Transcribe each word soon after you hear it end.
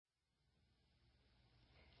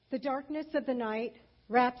The darkness of the night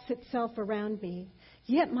wraps itself around me,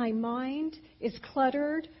 yet my mind is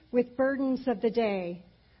cluttered with burdens of the day.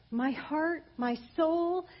 My heart, my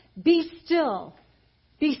soul, be still.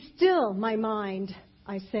 Be still, my mind,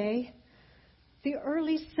 I say. The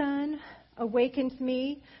early sun awakens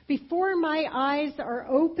me. Before my eyes are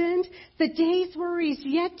opened, the day's worries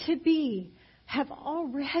yet to be have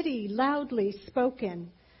already loudly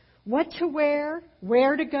spoken. What to wear,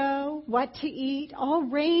 where to go, what to eat, all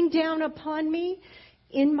rain down upon me.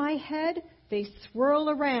 In my head, they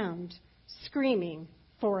swirl around, screaming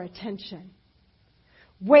for attention.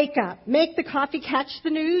 Wake up, make the coffee, catch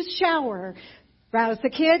the news, shower. Rouse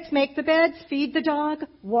the kids, make the beds, feed the dog,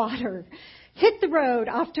 water. Hit the road,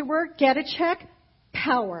 off to work, get a check,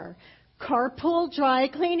 power. Carpool, dry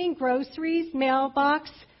cleaning, groceries,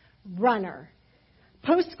 mailbox, runner.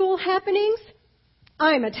 Post-school happenings,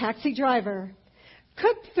 I'm a taxi driver.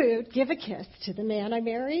 Cook food, give a kiss to the man I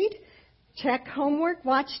married. Check homework,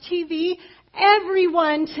 watch TV,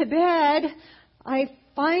 everyone to bed. I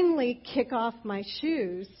finally kick off my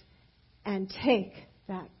shoes and take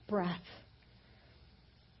that breath.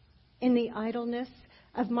 In the idleness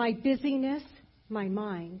of my busyness, my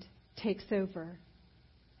mind takes over.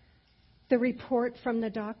 The report from the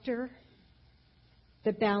doctor,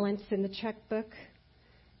 the balance in the checkbook,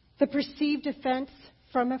 the perceived offense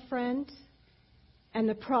from a friend, and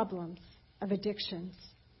the problems of addictions.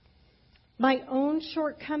 My own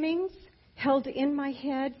shortcomings held in my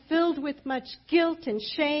head, filled with much guilt and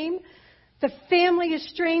shame, the family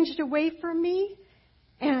estranged away from me,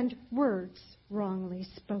 and words wrongly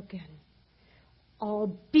spoken.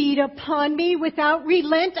 All beat upon me without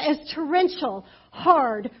relent as torrential,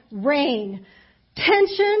 hard rain.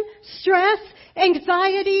 Tension, stress,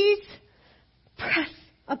 anxieties press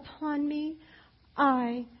upon me.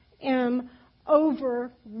 I am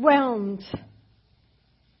overwhelmed.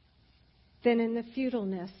 Then in the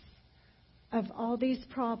futileness of all these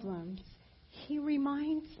problems, he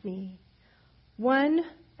reminds me, one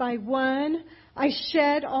by one, I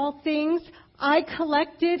shed all things I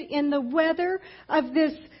collected in the weather of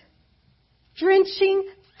this drenching,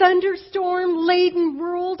 thunderstorm-laden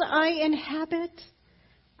world I inhabit.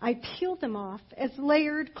 I peel them off as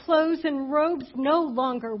layered clothes and robes no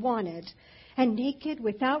longer wanted, and naked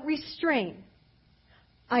without restraint,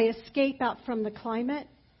 I escape out from the climate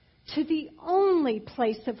to the only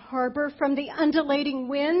place of harbor from the undulating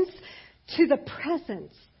winds to the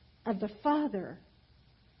presence of the Father,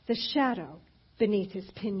 the shadow beneath his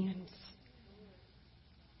pinions.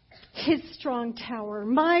 His strong tower,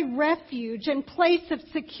 my refuge and place of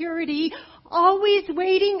security, always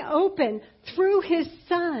waiting open through his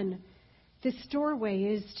Son. This doorway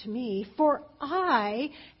is to me, for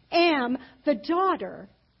I am the daughter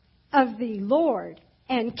of the Lord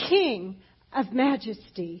and King of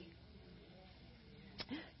majesty.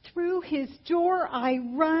 Through his door I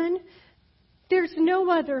run. There's no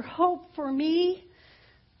other hope for me.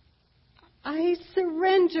 I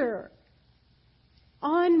surrender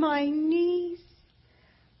on my knees.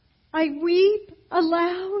 I weep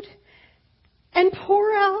aloud and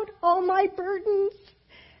pour out all my burdens.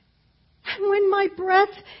 And when my breath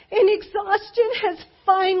in exhaustion has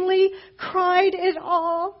finally cried it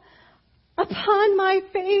all, upon my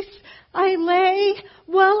face I lay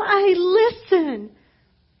while I listen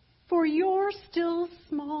for your still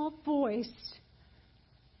small voice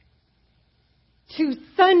to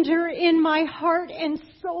thunder in my heart and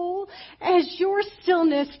soul as your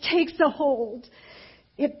stillness takes a hold.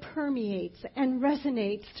 It permeates and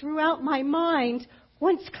resonates throughout my mind,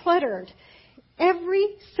 once cluttered.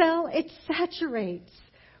 Every cell it saturates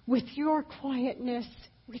with your quietness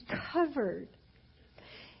recovered.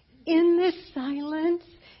 In this silence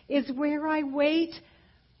is where I wait,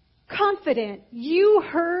 confident you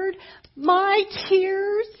heard my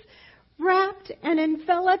tears, wrapped and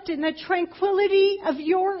enveloped in the tranquility of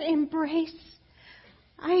your embrace.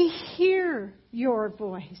 I hear your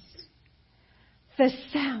voice, the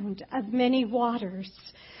sound of many waters,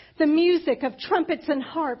 the music of trumpets and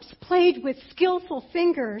harps played with skillful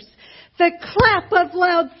fingers, the clap of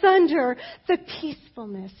loud thunder, the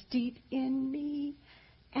peacefulness deep in me,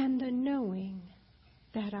 and the knowing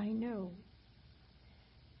that I know.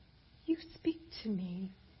 You speak to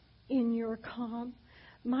me in your calm,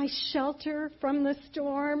 my shelter from the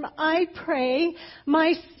storm. I pray,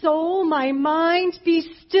 my soul, my mind, be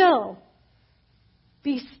still.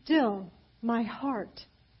 Be still, my heart,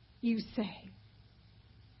 you say.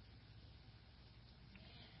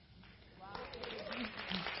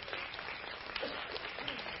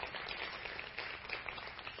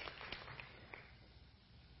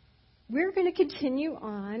 We're going to continue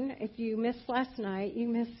on. If you missed last night, you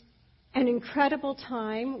missed an incredible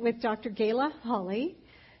time with Dr. Gayla Holly.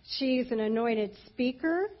 She's an anointed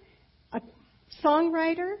speaker, a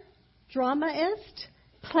songwriter, dramaist,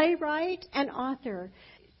 playwright, and author.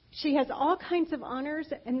 She has all kinds of honors,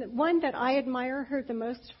 and the one that I admire her the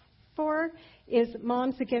most for is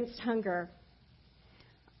Moms Against Hunger.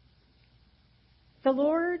 The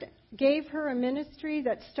Lord gave her a ministry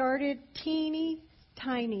that started teeny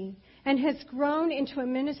tiny and has grown into a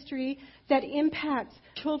ministry that impacts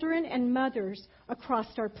children and mothers across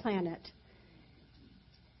our planet.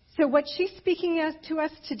 So what she's speaking to us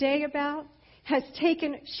today about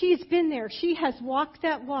she's been there. She has walked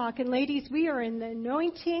that walk. And ladies, we are in the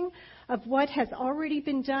anointing of what has already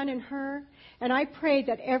been done in her. And I pray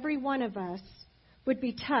that every one of us would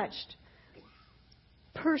be touched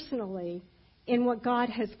personally in what God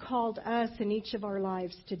has called us in each of our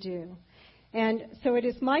lives to do. And so it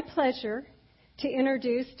is my pleasure to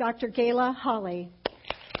introduce Dr. Gayla Holly.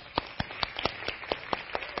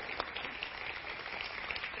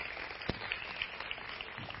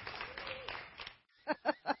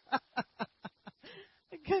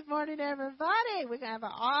 Good morning, everybody. We're going to have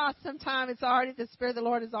an awesome time. The Spirit of the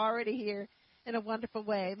Lord is already here in a wonderful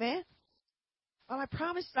way. Amen. Well, I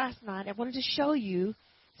promised last night I wanted to show you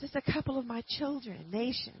just a couple of my children,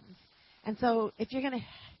 nations. And so if you're going to,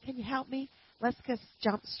 can you help me? Let's just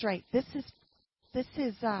jump straight. This is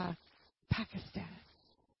Pakistan.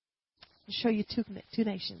 I'll show you two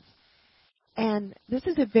nations. And this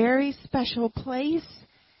is a very special place.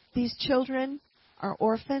 These children are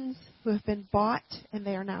orphans who have been bought, and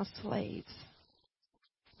they are now slaves.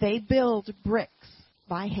 They build bricks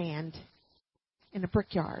by hand in a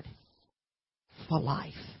brickyard for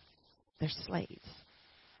life. They're slaves.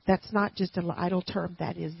 That's not just an idle term.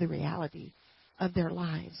 That is the reality of their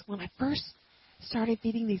lives. When I first started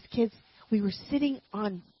feeding these kids, we were sitting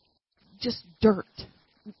on just dirt,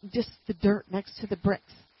 just the dirt next to the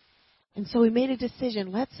bricks. And so we made a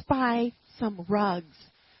decision. Let's buy some rugs.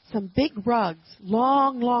 Some big rugs,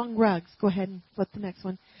 long rugs. Go ahead and flip the next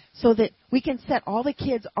one. So that we can set all the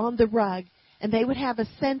kids on the rug, and they would have a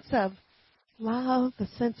sense of love, a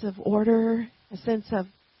sense of order, a sense of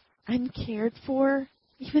I'm cared for,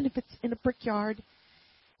 even if it's in a brickyard.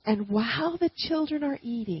 And while the children are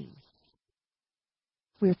eating,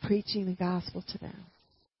 we're preaching the gospel to them.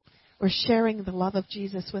 We're sharing the love of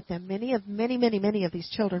Jesus with them. Many of these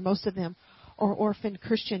children, most of them, are orphaned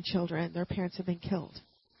Christian children. Their parents have been killed.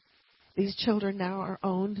 These children now are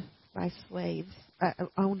owned by slaves,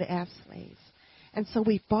 owned as slaves. And so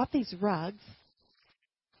we bought these rugs,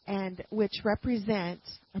 and which represent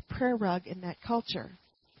a prayer rug in that culture.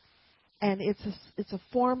 And it's a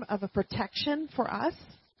form of a protection for us,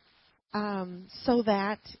 so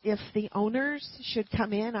that if the owners should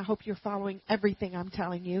come in, I hope you're following everything I'm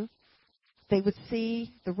telling you, they would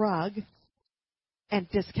see the rug and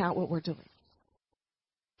discount what we're doing.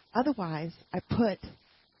 Otherwise, I put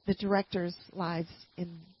the directors' lives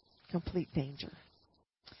in complete danger.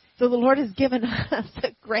 So the Lord has given us a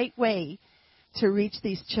great way to reach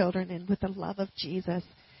these children and with the love of Jesus.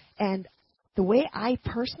 And the way I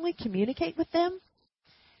personally communicate with them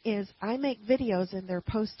is I make videos and they're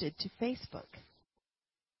posted to Facebook.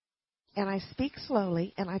 And I speak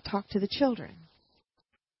slowly and I talk to the children.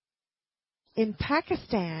 In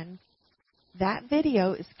Pakistan, that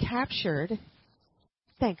video is captured.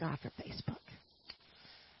 Thank God for Facebook.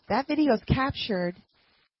 That video is captured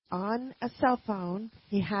on a cell phone.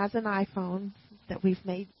 He has an iPhone that we've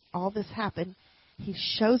made all this happen. He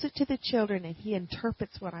shows it to the children, and he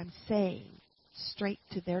interprets what I'm saying straight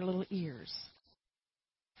to their little ears.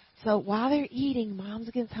 So while they're eating Moms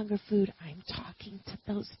Against Hunger food, I'm talking to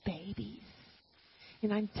those babies.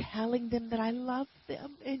 And I'm telling them that I love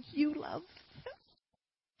them and you love them.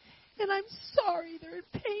 And I'm sorry they're in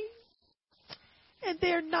pain. And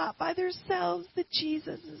they're not by themselves, that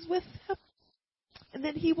Jesus is with them. And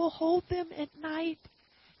that he will hold them at night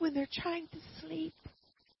when they're trying to sleep.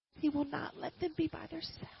 He will not let them be by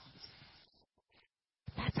themselves.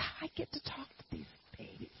 That's how I get to talk to these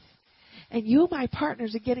babies. And you, my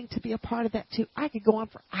partners, are getting to be a part of that too. I could go on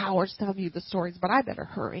for hours telling you the stories, but I better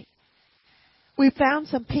hurry. We found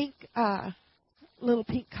some little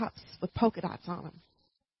pink cups with polka dots on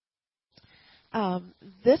them.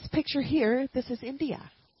 This picture here, this is India.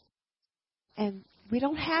 And we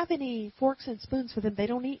don't have any forks and spoons for them. They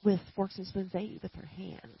don't eat with forks and spoons. They eat with their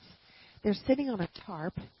hands. They're sitting on a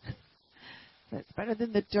tarp. That's better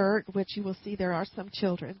than the dirt, which you will see there are some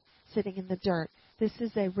children sitting in the dirt. This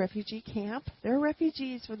is a refugee camp. There are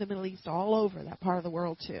refugees from the Middle East all over that part of the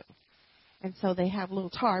world, too. And so they have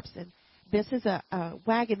little tarps. And this is a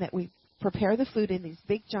wagon that we prepare the food in these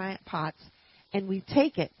big giant pots, and we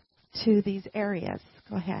take it to these areas.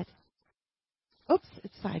 Go ahead. Oops,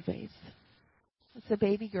 it's sideways. It's a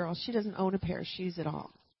baby girl. She doesn't own a pair of shoes at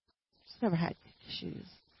all. She's never had shoes.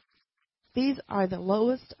 These are the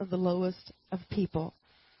lowest of people.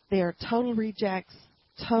 They are total rejects,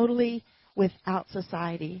 totally without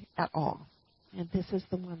society at all. And this is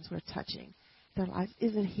the ones we're touching their lives.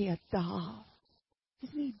 Isn't he a doll?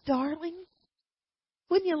 Isn't he darling?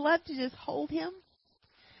 Wouldn't you love to just hold him?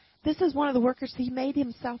 This is one of the workers. He made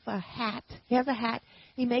himself a hat. He has a hat.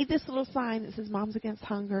 He made this little sign that says Moms Against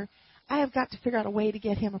Hunger. I have got to figure out a way to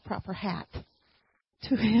get him a proper hat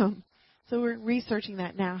to him. So we're researching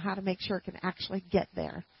that now, how to make sure it can actually get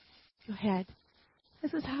there. Go ahead.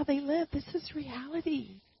 This is how they live. This is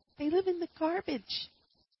reality. They live in the garbage.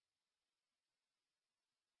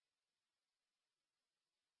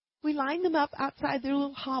 We line them up outside their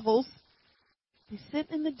little hovels. They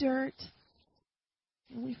sit in the dirt,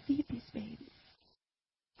 and we feed these babies.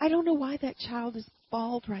 I don't know why that child is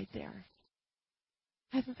bald right there.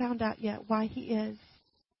 I haven't found out yet why he is,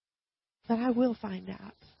 but I will find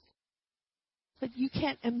out. But you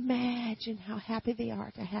can't imagine how happy they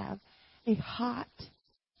are to have a hot,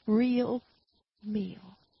 real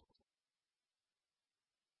meal.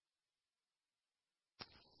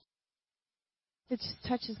 It just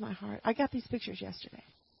touches my heart. I got these pictures yesterday.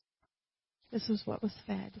 This was what was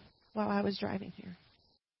fed while I was driving here.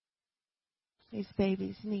 These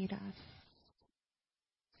babies need us.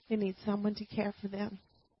 They need someone to care for them.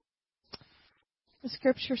 The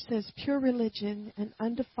scripture says, pure religion and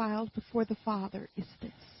undefiled before the Father is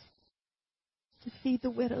this, to feed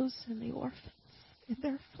the widows and the orphans in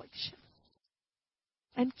their affliction,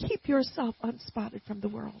 and keep yourself unspotted from the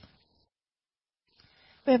world.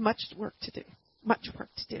 We have much work to do. Much work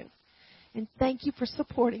to do. And thank you for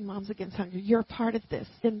supporting Moms Against Hunger. You're a part of this.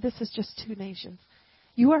 And this is just 2 nations.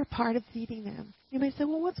 You are a part of feeding them. You may say,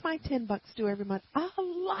 well, what's my $10 do every month? A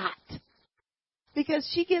lot. Because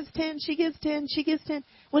she gives 10, she gives 10, she gives 10.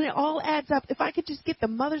 When it all adds up, if I could just get the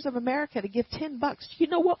Mothers of America to give $10, you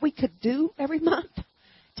know what we could do every month?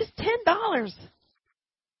 Just $10.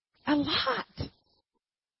 A lot.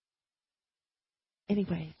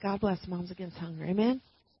 Anyway, God bless Moms Against Hunger. Amen?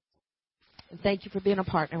 And thank you for being a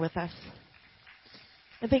partner with us.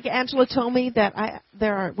 I think Angela told me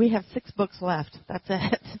that we have 6 books left. That's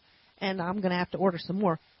it. And I'm going to have to order some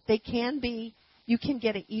more. You can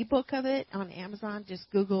get an ebook of it on Amazon. Just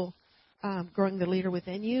Google Growing the Leader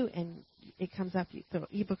Within You, and it comes up. The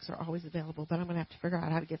ebooks are always available, but I'm going to have to figure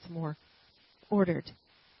out how to get some more ordered.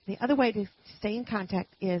 The other way to stay in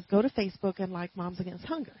contact is go to Facebook and like Moms Against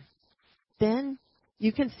Hunger. Then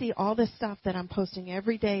you can see all this stuff that I'm posting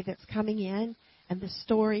every day that's coming in, and the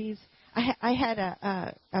stories. I had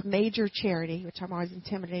a major charity, which I'm always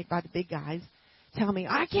intimidated by the big guys, tell me,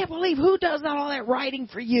 I can't believe who does all that writing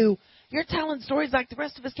for you. You're telling stories like the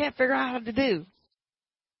rest of us can't figure out how to do.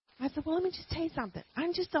 I said, well, let me just tell you something.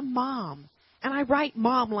 I'm just a mom, and I write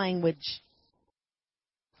mom language.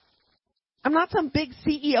 I'm not some big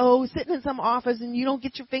CEO sitting in some office and you don't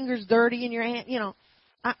get your fingers dirty in your hand.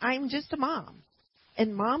 I'm just a mom.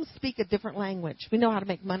 And moms speak a different language. We know how to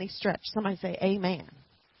make money stretch. Somebody say amen.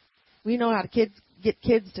 We know how to get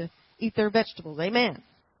kids to eat their vegetables. Amen.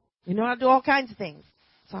 We know how to do all kinds of things.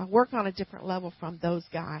 So I work on a different level from those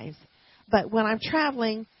guys. But when I'm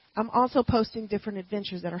traveling, I'm also posting different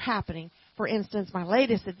adventures that are happening. For instance, my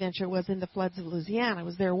latest adventure was in the floods of Louisiana. I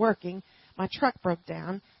was there working. My truck broke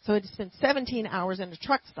down. So I had to spend 17 hours in a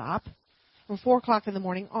truck stop from 4 o'clock in the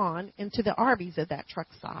morning on into the Arby's at that truck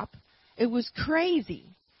stop. It was crazy.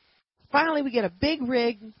 Finally, we get a big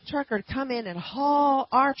rig trucker to come in and haul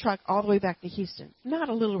our truck all the way back to Houston. Not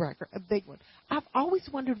a little wrecker, a big one. I've always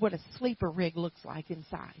wondered what a sleeper rig looks like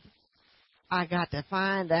inside. I got to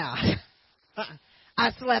find out.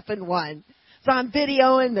 I slept in one. So I'm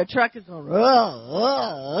videoing. The truck is going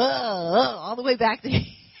all the way back to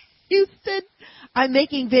Houston. I'm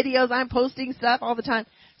making videos. I'm posting stuff all the time.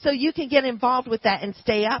 So you can get involved with that and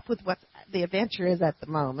stay up with what the adventure is at the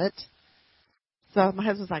moment. So my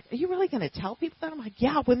husband's like, are you really going to tell people that? I'm like,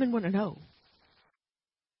 yeah, women want to know.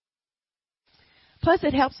 Plus,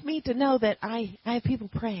 it helps me to know that I have people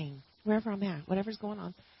praying wherever I'm at, whatever's going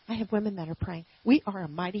on. I have women that are praying. We are a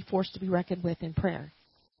mighty force to be reckoned with in prayer.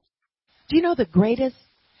 Do you know the greatest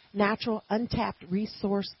natural untapped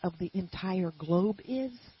resource of the entire globe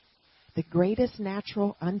is? The greatest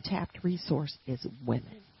natural untapped resource is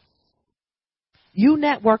women. You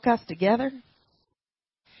network us together.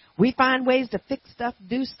 We find ways to fix stuff,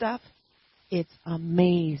 do stuff. It's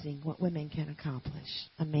amazing what women can accomplish.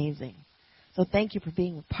 Amazing. So thank you for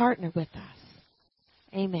being a partner with us.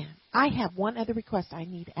 Amen. I have one other request I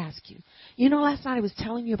need to ask you. You know, last night I was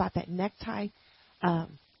telling you about that necktie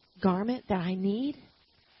garment that I need.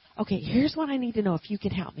 Okay, here's what I need to know if you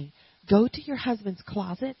can help me. Go to your husband's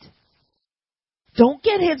closet. Don't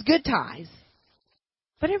get his good ties.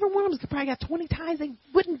 But every one of them probably got 20 ties they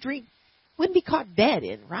wouldn't be caught dead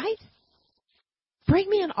in, right? Bring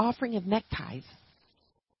me an offering of neckties.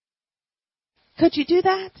 Could you do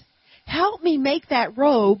that? Help me make that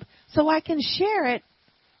robe so I can share it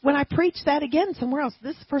when I preach that again somewhere else.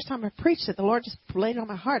 This is the first time I preached it. The Lord just laid it on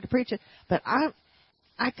my heart to preach it. But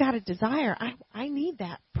I've got a desire. I need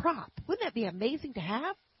that prop. Wouldn't that be amazing to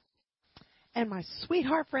have? And my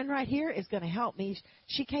sweetheart friend right here is going to help me.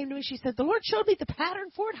 She came to me. She said, the Lord showed me the pattern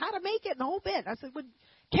for it, how to make it, and the whole bit. I said, well,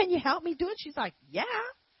 can you help me do it? She's like, yeah.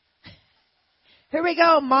 Here we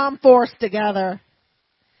go, Mom Force together.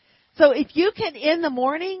 So if you can, in the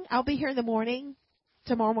morning, I'll be here in the morning.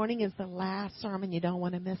 Tomorrow morning is the last sermon. You don't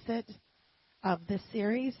want to miss it of this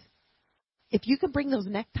series. If you can bring those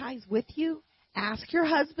neckties with you, ask your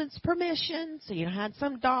husband's permission so you don't have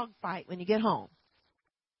some dog fight when you get home.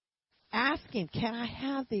 Ask him, can I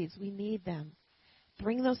have these? We need them.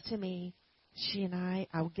 Bring those to me. She and I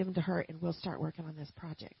will give them to her, and we'll start working on this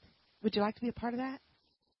project. Would you like to be a part of that?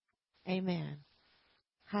 Amen.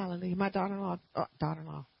 Hallelujah. My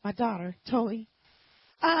my daughter told me,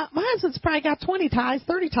 my husband's probably got 20 ties,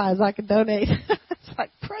 30 ties I could donate. It's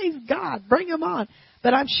like, praise God, bring them on.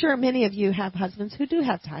 But I'm sure many of you have husbands who do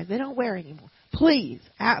have ties. They don't wear anymore. Please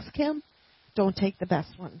ask him. Don't take the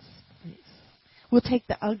best ones. Please. We'll take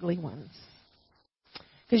the ugly ones.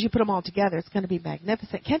 Because you put them all together, it's going to be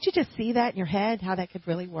magnificent. Can't you just see that in your head, how that could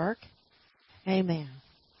really work? Amen.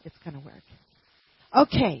 It's going to work.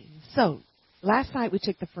 Okay, so last night we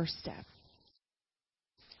took the first step.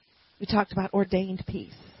 We talked about ordained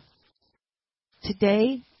peace.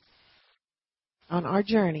 Today, on our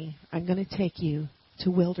journey, I'm going to take you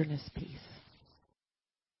to wilderness peace.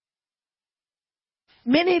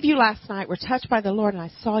 Many of you last night were touched by the Lord, and I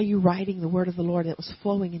saw you writing the word of the Lord that was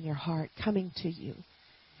flowing in your heart, coming to you.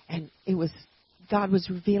 And God was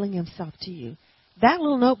revealing himself to you. That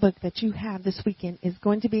little notebook that you have this weekend is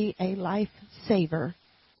going to be a lifesaver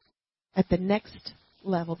at the next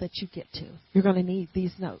level that you get to. You're going to need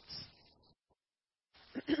these notes.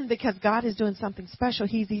 Because God is doing something special.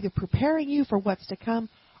 He's either preparing you for what's to come,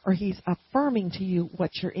 or he's affirming to you what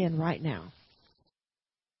you're in right now.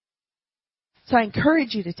 So I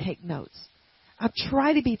encourage you to take notes. I'll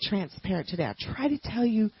try to be transparent today. I'll try to tell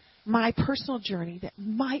you my personal journey that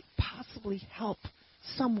might possibly help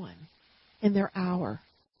someone in their hour.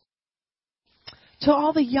 To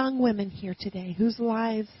all the young women here today whose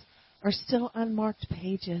lives are still unmarked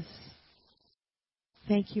pages,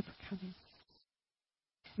 thank you for coming.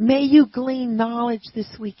 May you glean knowledge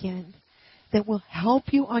this weekend that will help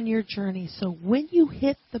you on your journey, so when you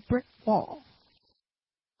hit the brick wall,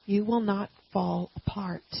 you will not fall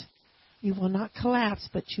apart. You will not collapse,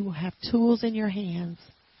 but you will have tools in your hands,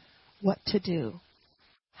 what to do,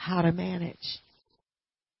 how to manage,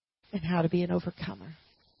 and how to be an overcomer.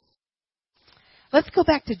 Let's go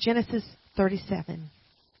back to Genesis 37,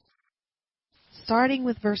 starting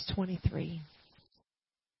with verse 23.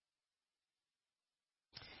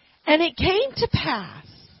 And it came to pass,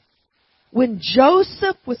 when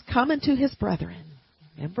Joseph was coming to his brethren,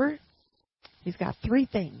 remember, he's got three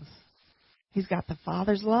things. He's got the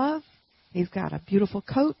father's love, he's got a beautiful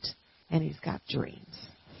coat, and he's got dreams.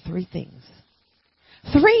 Three things.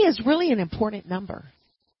 3 is really an important number.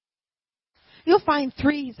 You'll find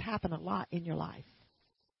 3s happen a lot in your life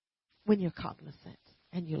when you're cognizant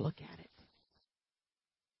and you look at it.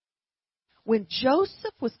 When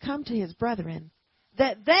Joseph was come to his brethren,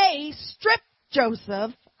 that they stripped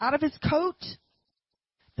Joseph out of his coat,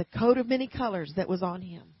 the coat of many colors that was on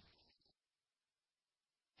him.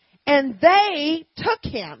 And they took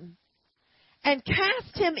him and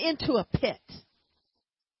cast him into a pit.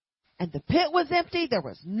 And the pit was empty. There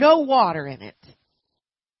was no water in it.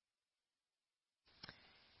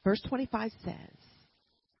 Verse 25 says,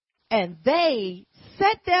 and they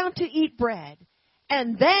sat down to eat bread,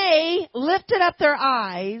 and they lifted up their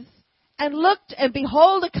eyes and looked, and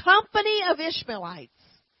behold, a company of Ishmaelites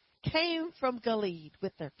came from Gilead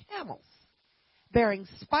with their camels, bearing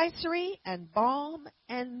spicery and balm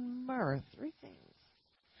and myrrh, 3 things,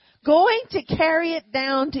 going to carry it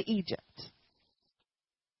down to Egypt.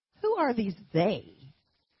 Who are these they?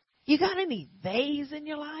 You got any theys in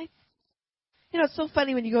your life? You know, it's so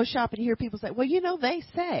funny when you go shopping and you hear people say, well, you know, they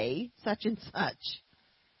say such and such.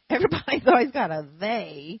 Everybody's always got a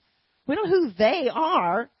they. We don't know who they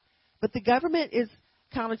are, but the government is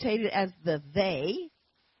connotated as the they.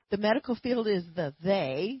 The medical field is the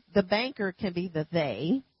they. The banker can be the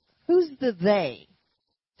they. Who's the they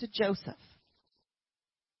to Joseph?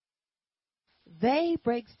 They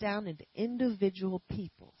breaks down into individual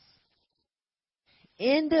peoples,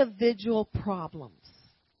 individual problems.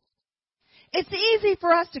 It's easy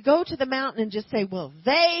for us to go to the mountain and just say, well,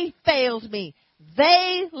 they failed me.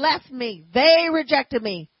 They left me. They rejected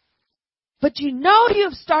me. But you know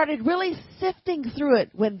you've started really sifting through it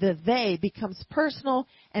when the they becomes personal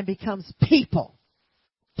and becomes people,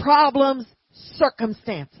 problems,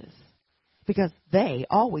 circumstances. Because they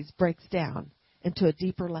always breaks down into a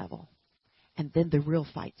deeper level. And then the real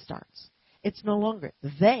fight starts. It's no longer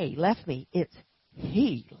they left me. It's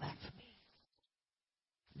he left me.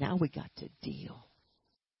 Now we got to deal.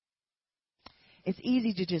 It's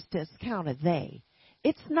easy to just discount a they.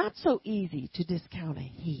 It's not so easy to discount a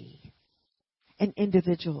he, an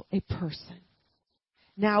individual, a person.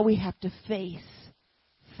 Now we have to face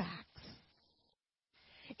facts.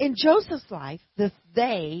 In Joseph's life, the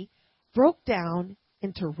they broke down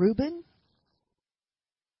into Reuben,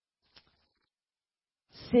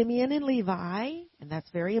 Simeon and Levi, and that's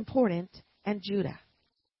very important, and Judah.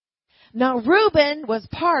 Now, Reuben was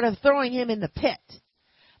part of throwing him in the pit.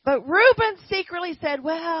 But Reuben secretly said,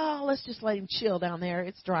 well, let's just let him chill down there.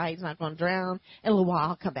 It's dry. He's not going to drown. In a little while,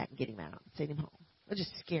 I'll come back and get him out and send him home. We'll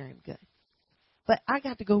just scare him good. But I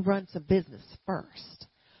got to go run some business first.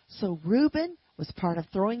 So Reuben was part of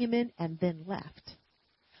throwing him in and then left.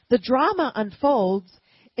 The drama unfolds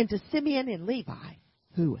into Simeon and Levi,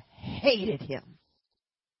 who hated him.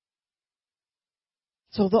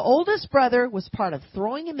 So the oldest brother was part of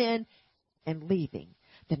throwing him in and leaving.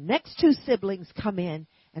 The next two siblings come in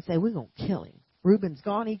and say, we're going to kill him. Reuben's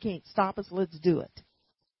gone. He can't stop us. Let's do it.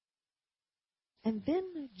 And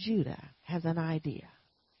then Judah has an idea.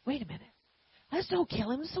 Wait a minute. Let's don't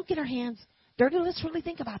kill him. Let's don't get our hands dirty. Let's really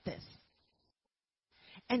think about this.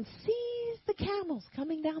 And sees the camels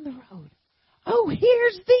coming down the road. Oh,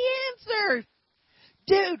 here's the answer.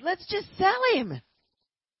 Dude, let's just sell him.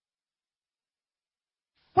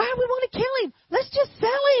 Why do we want to kill him? Let's just sell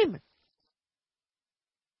him.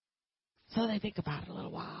 So they think about it a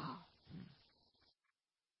little while.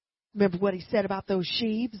 Remember what he said about those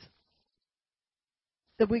sheaves?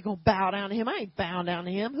 That we're going to bow down to him. I ain't bowing down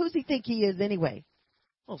to him. Who's he think he is anyway?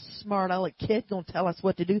 Little smart aleck kid going to tell us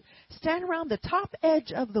what to do. Stand around the top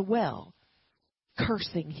edge of the well,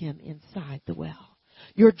 cursing him inside the well.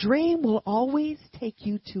 Your dream will always take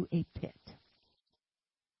you to a pit.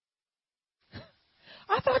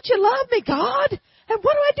 I thought you loved me, God. And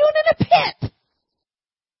what am I doing in a pit?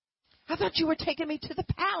 I thought you were taking me to the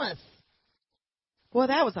palace. Boy,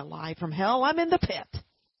 that was a lie from hell. I'm in the pit.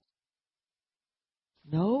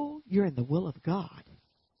 No, you're in the will of God.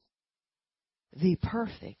 The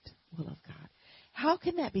perfect will of God. How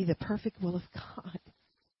can that be the perfect will of God?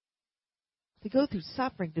 To go through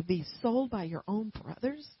suffering, to be sold by your own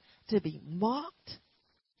brothers, to be mocked,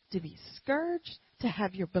 to be scourged, to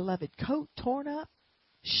have your beloved coat torn up,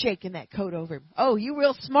 shaking that coat over him. Oh, you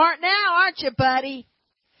real smart now, aren't you, buddy?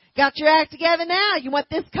 Got your act together now. You want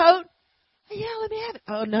this coat? Yeah, let me have it.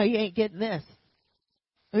 Oh, no, you ain't getting this.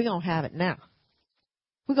 We're going to have it now.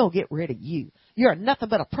 We're going to get rid of you. You're nothing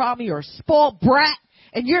but a problem. You're a spoiled brat,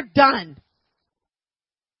 and you're done.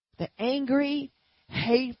 The angry,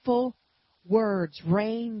 hateful words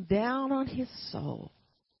rain down on his soul.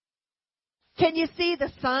 Can you see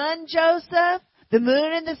the sun, Joseph? The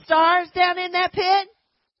moon and the stars down in that pit?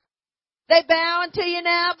 They bowing to you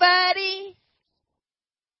now, buddy?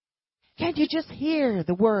 Can't you just hear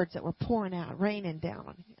the words that were pouring out, raining down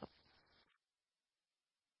on him?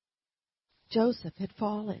 Joseph had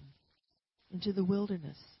fallen into the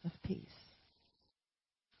wilderness of peace.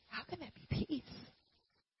 How can that be peace?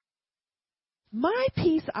 My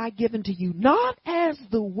peace I give unto you, not as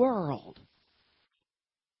the world.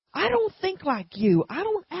 I don't think like you. I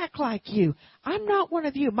don't act like you. I'm not one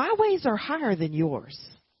of you. My ways are higher than yours.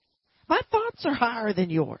 My thoughts are higher than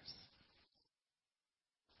yours.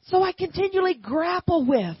 So I continually grapple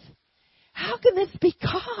with, how can this be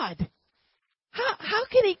God? How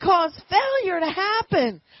can he cause failure to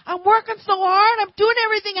happen? I'm working so hard. I'm doing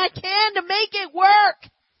everything I can to make it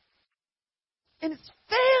work. And it's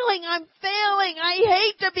failing. I'm failing. I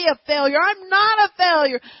hate to be a failure. I'm not a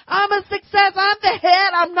failure. I'm a success. I'm the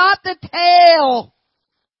head. I'm not the tail.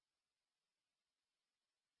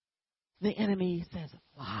 The enemy says,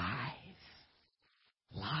 lies.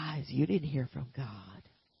 Lies. You didn't hear from God.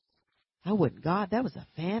 That wasn't God. That was a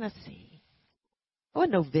fantasy. There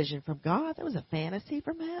wasn't no vision from God. That was a fantasy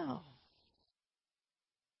from hell.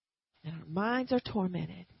 And our minds are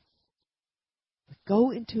tormented. We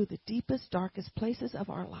go into the deepest, darkest places of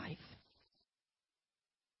our life,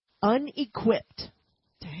 unequipped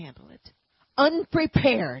to handle it,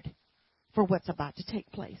 unprepared for what's about to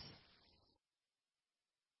take place.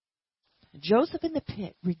 Joseph in the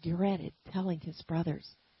pit regretted telling his brothers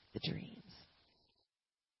the dreams.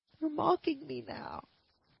 They're mocking me now.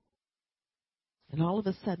 And all of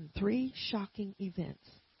a sudden, 3 shocking events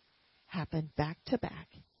happened back to back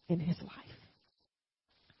in his life.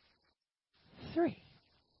 3.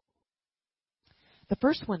 The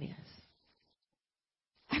first one is,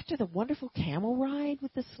 after the wonderful camel ride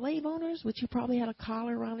with the slave owners, which he probably had a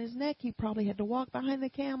collar around his neck, he probably had to walk behind the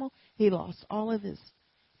camel, he lost all of his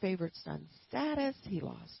favorite son status. He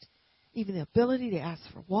lost even the ability to ask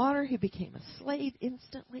for water. He became a slave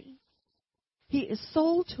instantly. He is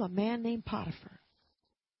sold to a man named Potiphar.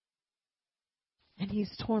 And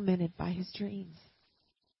he's tormented by his dreams.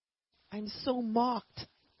 I'm so mocked.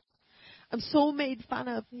 I'm so made fun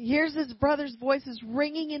of. He hears his brother's voices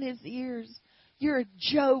ringing in his ears. You're a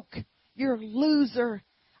joke. You're a loser.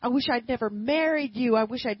 I wish I'd never married you. I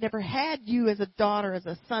wish I'd never had you as a daughter, as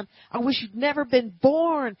a son. I wish you'd never been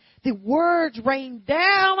born. The words rained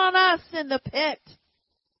down on us in the pit.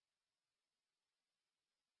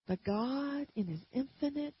 But God, in His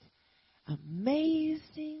infinite,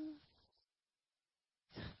 amazing,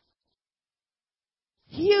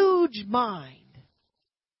 huge mind,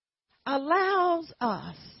 allows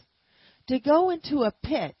us to go into a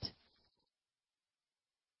pit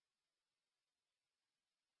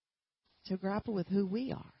to grapple with who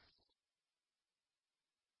we are.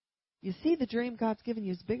 You see, the dream God's given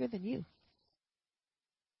you is bigger than you.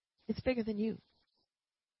 It's bigger than you.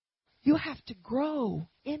 You have to grow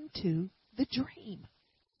into the dream.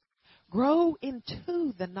 Grow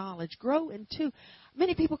into the knowledge. Grow into.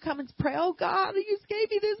 Many people come and pray, oh God, you gave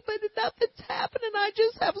me this, but nothing's happening. I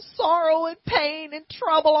just have sorrow and pain and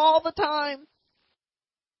trouble all the time.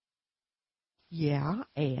 Yeah,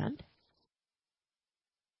 and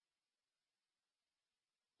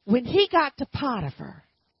when he got to Potiphar,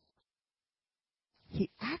 he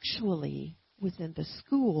actually was in the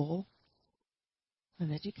school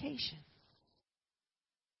of education.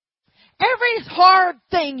 Every hard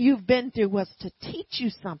thing you've been through was to teach you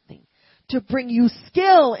something, to bring you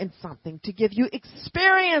skill in something, to give you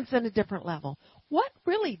experience in a different level. What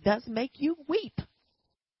really does make you weep?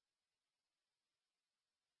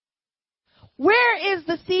 Where is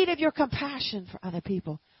the seed of your compassion for other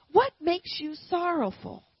people? What makes you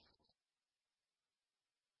sorrowful?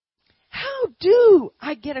 How do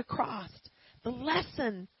I get across the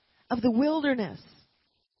lesson of the wilderness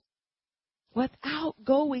without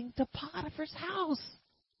going to Potiphar's house?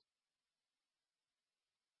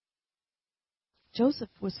 Joseph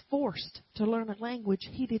was forced to learn a language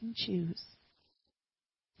he didn't choose.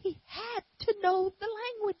 He had to know the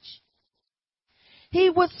language. He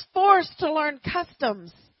was forced to learn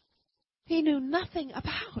customs he knew nothing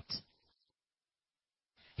about.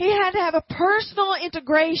 He had to have a personal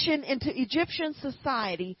integration into Egyptian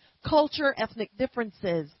society, culture, ethnic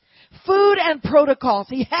differences, food and protocols.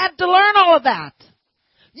 He had to learn all of that.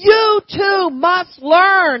 You too must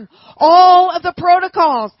learn all of the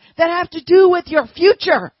protocols that have to do with your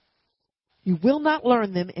future. You will not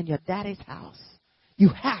learn them in your daddy's house. You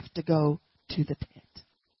have to go to the pit.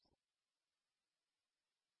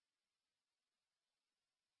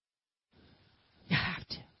 You have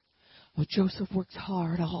to. Well, Joseph works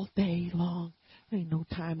hard all day long. There ain't no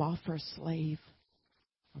time off for a slave.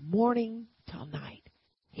 From morning till night,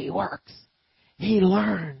 he works. He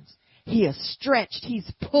learns. He is stretched.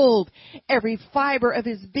 He's pulled. Every fiber of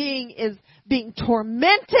his being is being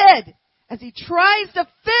tormented as he tries to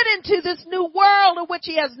fit into this new world in which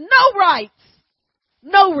he has no rights.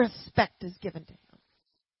 No respect is given to him.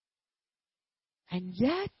 And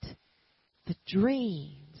yet, the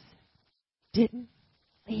dreams didn't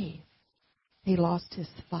leave. He lost his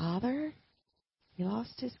father. He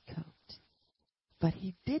lost his coat. But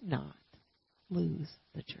he did not lose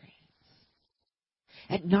the dreams.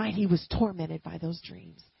 At night, he was tormented by those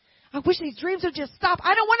dreams. I wish these dreams would just stop.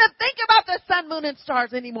 I don't want to think about the sun, moon, and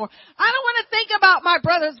stars anymore. I don't want to think about my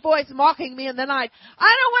brother's voice mocking me in the night.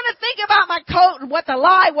 I don't want to think about my coat and what the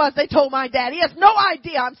lie was they told my dad. He has no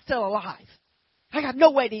idea I'm still alive. I got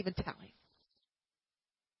no way to even tell him.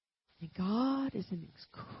 And God is an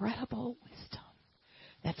incredible wisdom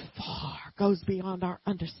that far goes beyond our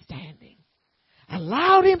understanding.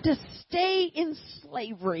 Allowed him to stay in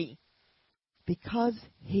slavery because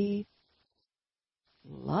he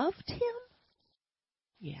loved him?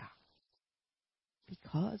 Yeah.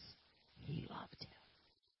 Because he loved him.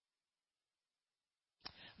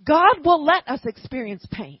 God will let us experience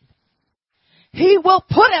pain. He will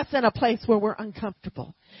put us in a place where we're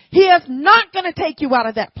uncomfortable. He is not going to take you out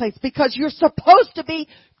of that place because you're supposed to be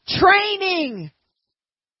training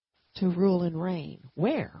to rule and reign.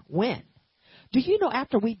 Where? When? Do you know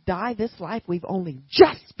after we die this life, we've only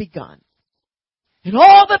just begun? And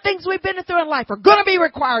all the things we've been through in life are going to be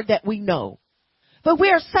required that we know. But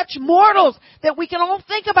we are such mortals that we can all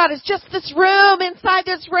think about it's just this room, inside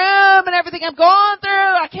this room, and everything I'm going through.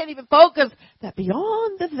 I can't even focus. That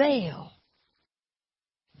beyond the veil,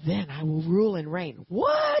 then I will rule and reign.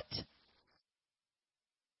 What?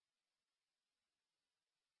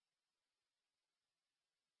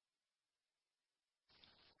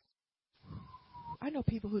 I know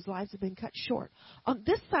people whose lives have been cut short. On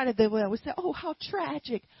this side of the veil, we say, oh, how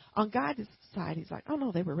tragic. On God's side, he's like, oh,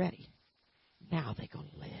 no, they were ready. Now they're going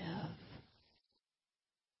to live.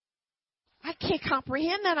 I can't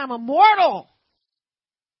comprehend that. I'm immortal.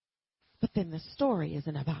 But then the story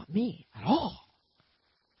isn't about me at all.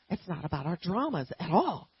 It's not about our dramas at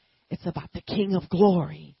all. It's about the King of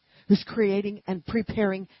Glory who's creating and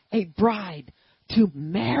preparing a bride to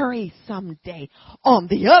marry someday on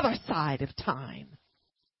the other side of time.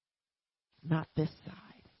 Not this side.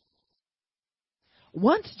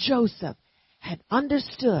 Once Joseph had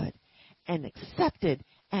understood and accepted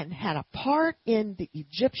and had a part in the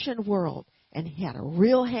Egyptian world and he had a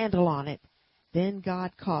real handle on it, then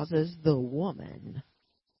God causes the woman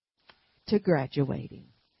to graduate him.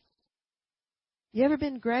 You ever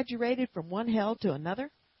been graduated from one hell to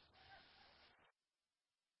another?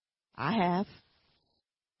 I have.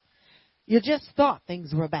 You just thought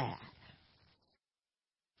things were bad.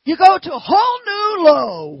 You go to a whole new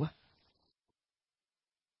low.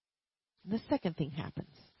 And the second thing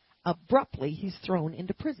happens. Abruptly, he's thrown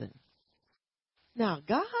into prison. Now,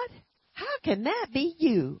 God, how can that be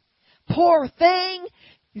you? Poor thing.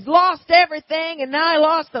 He's lost everything, and now he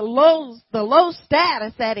lost the low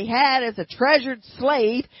status that he had as a treasured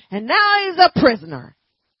slave, and now he's a prisoner.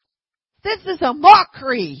 This is a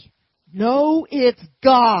mockery. No, it's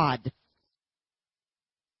God.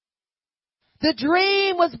 The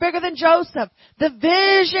dream was bigger than Joseph. The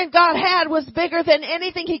vision God had was bigger than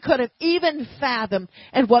anything he could have even fathomed.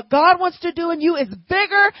 And what God wants to do in you is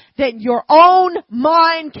bigger than your own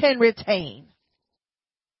mind can retain.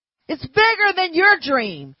 It's bigger than your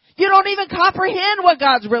dream. You don't even comprehend what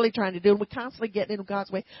God's really trying to do. And we constantly get in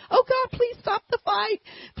God's way. Oh, God, please stop the fight.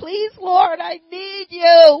 Please, Lord, I need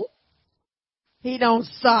you. He don't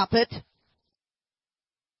stop it.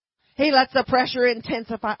 He lets the pressure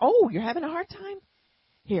intensify. Oh, you're having a hard time?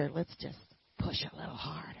 Here, let's just push a little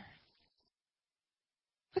harder.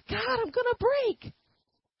 But God, I'm going to break.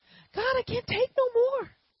 God, I can't take no more.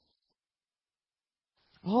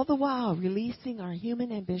 All the while releasing our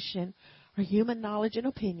human ambition, our human knowledge and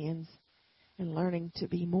opinions, and learning to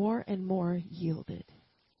be more and more yielded.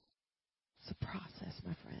 It's a process,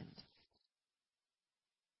 my friend.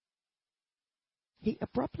 He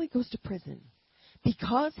abruptly goes to prison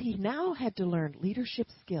because he now had to learn leadership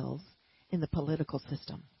skills in the political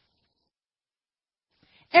system.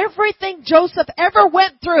 Everything Joseph ever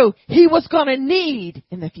went through, he was going to need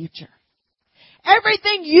in the future.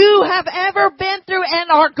 Everything you have ever been through and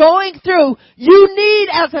are going through, you need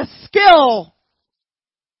as a skill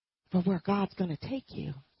for where God's going to take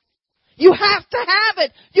you. You have to have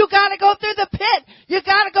it. You got to go through the pit. You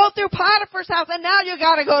got to go through Potiphar's house, and now you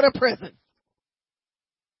got to go to prison.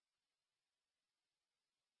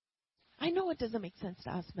 I know it doesn't make sense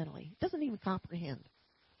to us mentally. It doesn't even comprehend.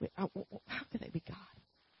 How could that be God?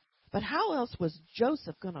 But how else was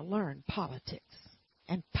Joseph going to learn politics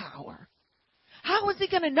and power? How was he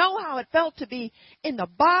going to know how it felt to be in the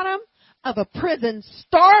bottom of a prison,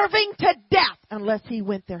 starving to death, unless he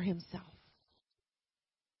went there himself?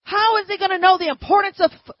 How is he going to know the importance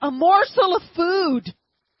of a morsel of food?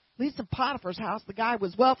 At least in Potiphar's house, the guy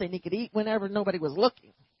was wealthy and he could eat whenever nobody was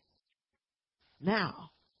looking.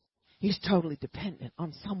 Now, he's totally dependent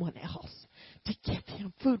on someone else to give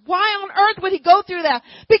him food. Why on earth would he go through that?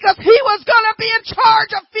 Because he was going to be in charge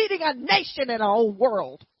of feeding a nation and a whole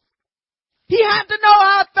world. He had to know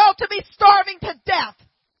how it felt to be starving to death.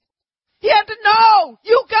 He had to know.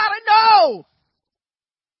 You got to know.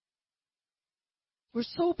 We're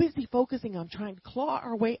so busy focusing on trying to claw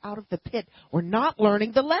our way out of the pit. We're not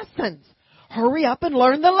learning the lessons. Hurry up and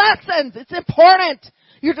learn the lessons. It's important.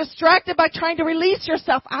 You're distracted by trying to release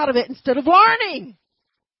yourself out of it instead of learning.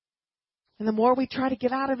 And the more we try to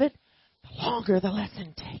get out of it, the longer the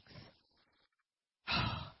lesson takes.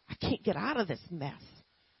 I can't get out of this mess.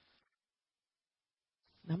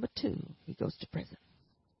 Number 2, he goes to prison.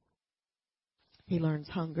 He learns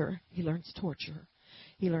hunger. He learns torture.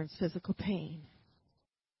 He learns physical pain.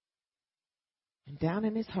 And down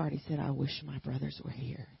in his heart, he said, I wish my brothers were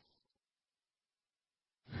here.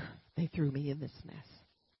 They threw me in this mess.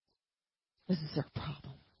 This is their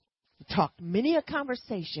problem. He talked many a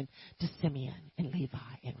conversation to Simeon and Levi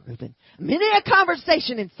and Reuben. Many a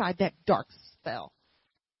conversation inside that dark spell.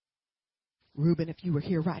 Reuben, if you were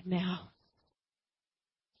here right now,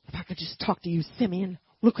 if I could just talk to you, Simeon,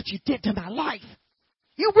 look what you did to my life.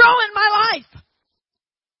 You ruined my life.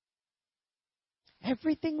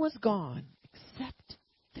 Everything was gone except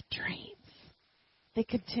the dreams. They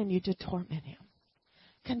continued to torment him,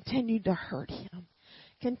 continued to hurt him,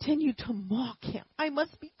 continued to mock him. I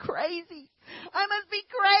must be crazy. I must be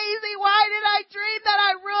crazy. Why did I dream that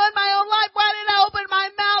I ruined my own life? Why did I open my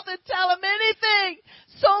mouth and tell him anything?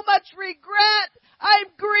 So much regret. I'm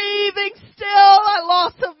grieving still a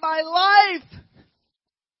loss of my life.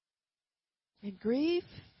 And grief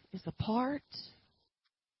is a part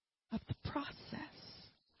of the process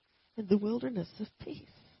in the wilderness of peace.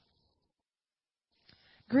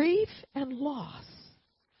 Grief and loss,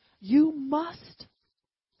 you must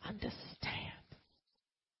understand.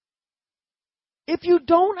 If you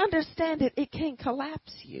don't understand it, it can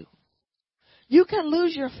collapse you. You can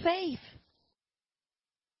lose your faith.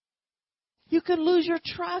 You can lose your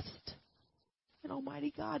trust in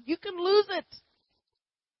Almighty God. You can lose it.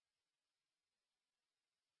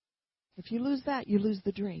 If you lose that, you lose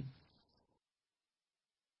the dream.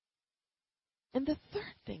 And the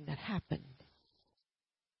third thing that happened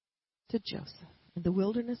to Joseph in the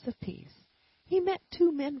wilderness of peace, he met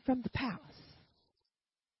two men from the palace.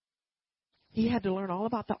 He had to learn all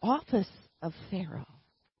about the office of Pharaoh,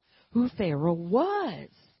 who Pharaoh was.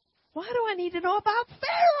 Why do I need to know about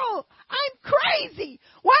Pharaoh? I'm crazy.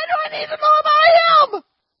 Why do I need to know about him?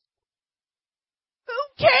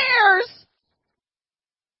 Who cares?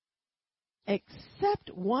 Except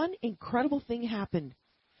one incredible thing happened.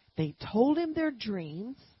 They told him their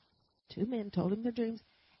dreams. Two men told him their dreams,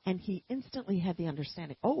 and he instantly had the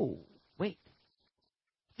understanding. Oh, wait.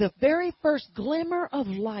 The very first glimmer of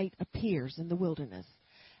light appears in the wilderness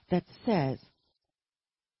that says,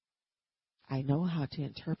 I know how to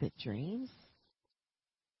interpret dreams.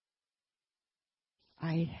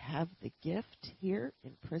 I have the gift here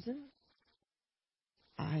in prison.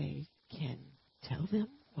 I can tell them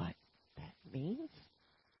what that means.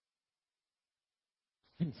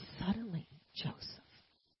 And suddenly, Joseph,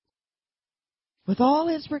 with all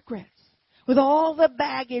his regrets, with all the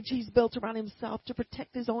baggage he's built around himself to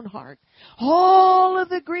protect his own heart, all of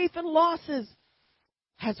the grief and losses,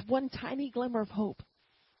 has one tiny glimmer of hope.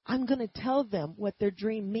 I'm going to tell them what their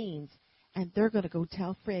dream means, and they're going to go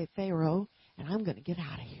tell Pharaoh, and I'm going to get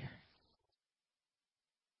out of here.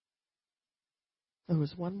 There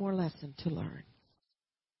was one more lesson to learn.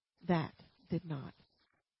 That did not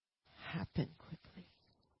happen quickly.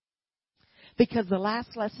 Because the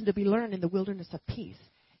last lesson to be learned in the wilderness of peace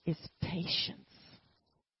is patience.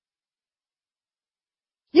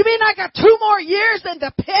 You mean I got 2 more years in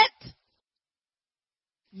the pit?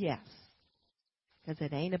 Yes. Because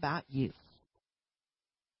it ain't about you.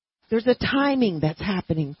 There's a timing that's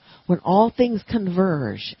happening when all things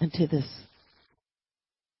converge into this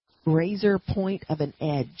razor point of an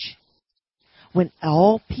edge. When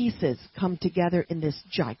all pieces come together in this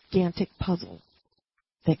gigantic puzzle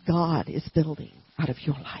that God is building out of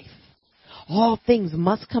your life. All things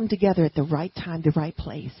must come together at the right time, the right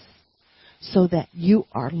place, so that you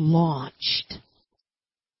are launched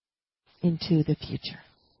into the future.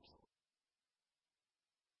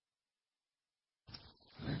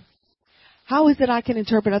 How is it I can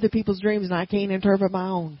interpret other people's dreams and I can't interpret my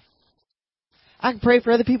own? I can pray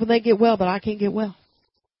for other people and they get well, but I can't get well.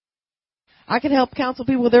 I can help counsel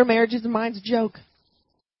people with their marriages and mine's a joke.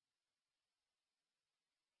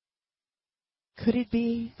 Could it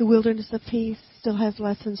be the wilderness of peace still has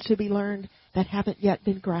lessons to be learned that haven't yet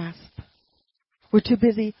been grasped? We're too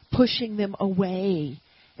busy pushing them away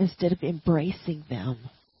instead of embracing them.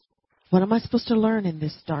 What am I supposed to learn in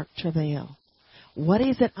this dark travail? What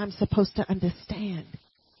is it I'm supposed to understand?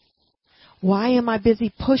 Why am I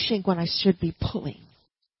busy pushing when I should be pulling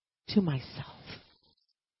to myself?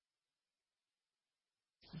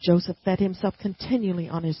 Joseph fed himself continually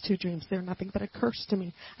on his 2 dreams. They're nothing but a curse to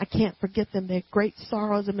me. I can't forget them. Their great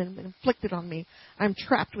sorrows have been inflicted on me. I'm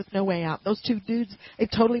trapped with no way out. Those 2 dudes, they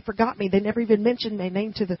totally forgot me. They never even mentioned my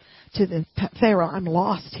name to the Pharaoh. I'm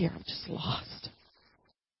lost here. I'm just lost.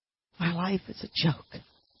 My life is a joke.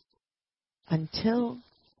 Until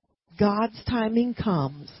God's timing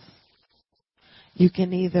comes, you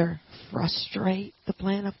can either frustrate the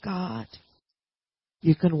plan of God,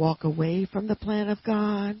 you can walk away from the plan of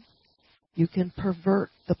God, you can pervert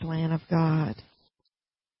the plan of God.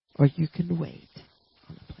 or you can wait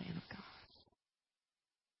on the plan of God.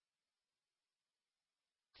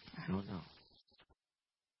 I don't know.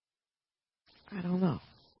 I don't know.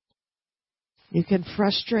 You can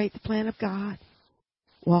frustrate the plan of God,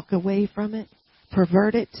 walk away from it,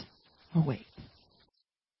 pervert it, or wait.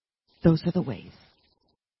 Those are the ways.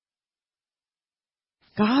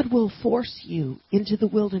 God will force you into the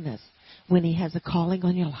wilderness when He has a calling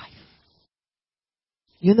on your life.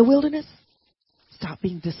 You in the wilderness? Stop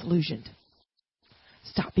being disillusioned.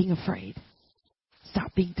 Stop being afraid.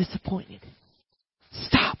 Stop being disappointed.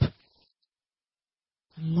 Stop.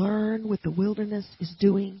 Learn what the wilderness is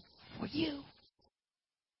doing for you.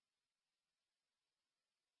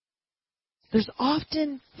 There's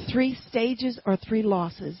often 3 stages or 3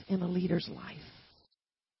 losses in a leader's life.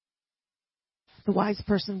 The wise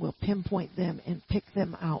person will pinpoint them and pick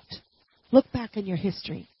them out. Look back in your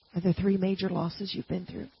history. Are there 3 major losses you've been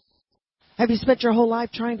through? Have you spent your whole life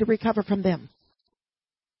trying to recover from them?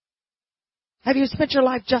 Have you spent your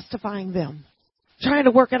life justifying them? Trying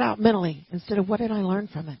to work it out mentally instead of what did I learn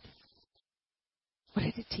from it? What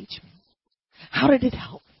did it teach me? How did it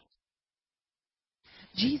help?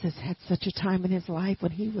 Jesus had such a time in His life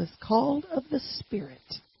when He was called of the Spirit.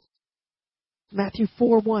 Matthew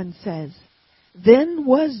 4:1 says, "Then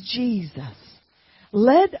was Jesus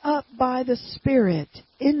led up by the Spirit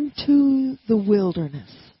into the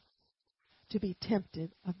wilderness to be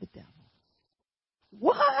tempted of the devil."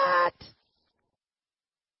 What?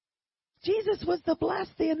 Jesus was the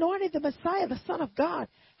blessed, the anointed, the Messiah, the Son of God.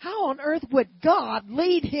 How on earth would God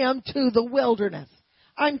lead Him to the wilderness?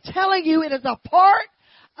 I'm telling you, it is a part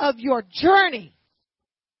of your journey.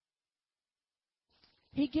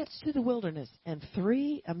 He gets to the wilderness, and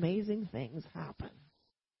 3 amazing things happen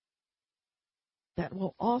that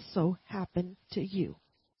will also happen to you.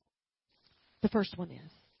 The first one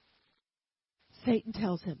is, Satan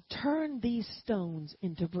tells him, turn these stones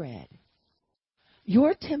into bread.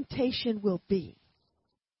 Your temptation will be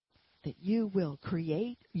that you will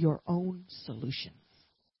create your own solutions.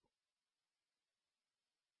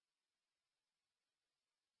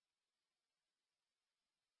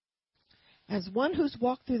 As one who's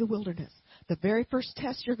walked through the wilderness, the very first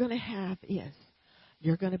test you're going to have is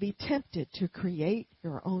you're going to be tempted to create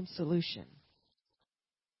your own solution.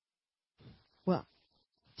 Well,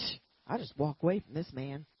 I just walk away from this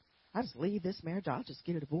man. I just leave this marriage. I'll just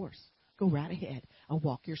get a divorce. Go right ahead and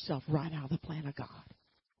walk yourself right out of the plan of God.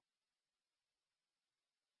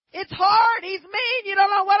 It's hard. He's mean. You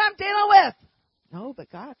don't know what I'm dealing with. No,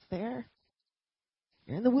 but God's there.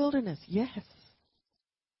 You're in the wilderness. Yes.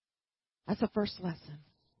 That's the first lesson.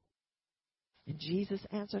 And Jesus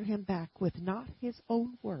answered him back with not His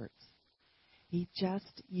own words. He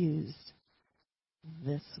just used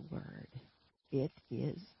this word. It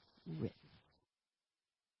is written.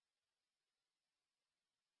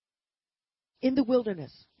 In the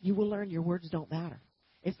wilderness, you will learn your words don't matter.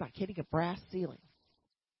 It's like hitting a brass ceiling.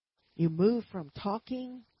 You move from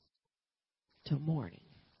talking to mourning.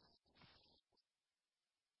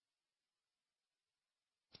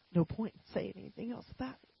 No point in saying anything else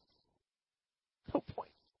about it. No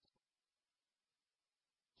point.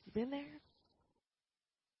 You been there?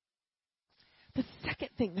 The second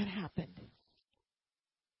thing that happened,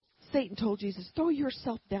 Satan told Jesus, throw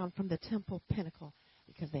yourself down from the temple pinnacle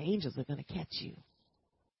because the angels are going to catch you.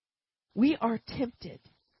 We are tempted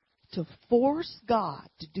to force God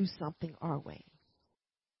to do something our way.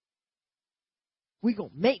 We're going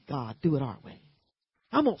to make God do it our way.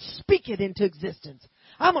 I'm going to speak it into existence.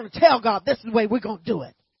 I'm going to tell God this is the way we're going to do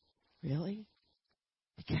it. Really?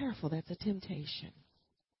 Be careful, that's a temptation.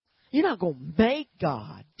 You're not going to make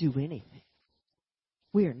God do anything.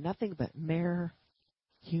 We are nothing but mere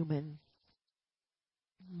human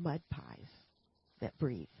mud pies that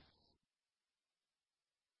breathe.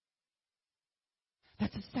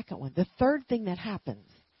 That's the second one. The third thing that happens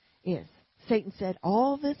is Satan said,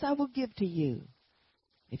 all this I will give to you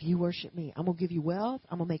if you worship me. I'm going to give you wealth.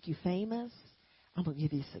 I'm going to make you famous. I'm going to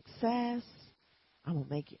give you success. I'm going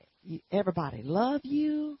to make everybody love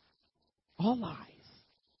you. All lies.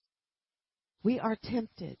 We are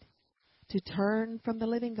tempted to turn from the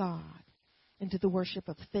living God into the worship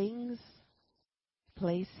of things,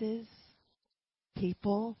 places,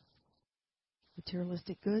 people,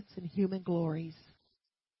 materialistic goods, and human glories.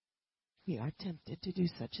 We are tempted to do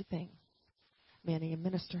such a thing. Many a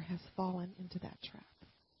minister has fallen into that trap.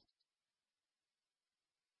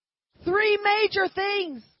 3 major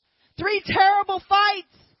things. 3 terrible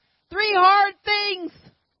fights. 3 hard things.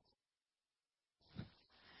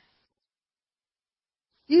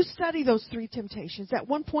 You study those 3 temptations. At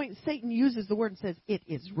one point, Satan uses the word and says, it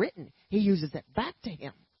is written. He uses it back to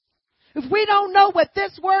him. If we don't know what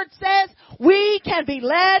this word says, we can be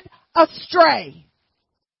led astray.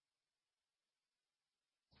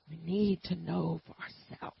 We need to know for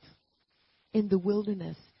ourselves. In the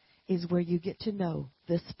wilderness is where you get to know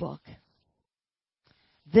this book.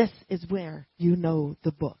 This is where you know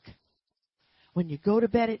the book. When you go to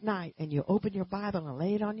bed at night and you open your Bible and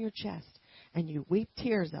lay it on your chest and you weep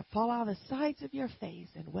tears that fall out of the sides of your face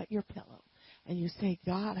and wet your pillow, and you say,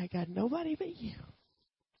 God, I got nobody but you.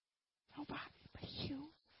 Nobody but you.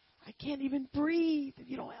 I can't even breathe if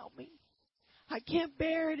you don't help me. I can't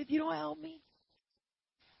bear it if you don't help me.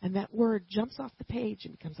 And that word jumps off the page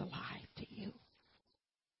and becomes alive to you.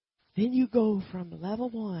 Then you go from level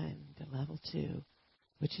 1 to level 2,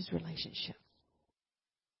 which is relationship.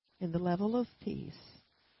 In the level of peace,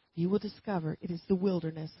 you will discover it is the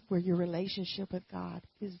wilderness where your relationship with God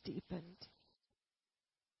is deepened.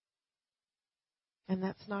 And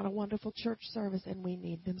that's not a wonderful church service, and we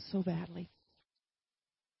need them so badly.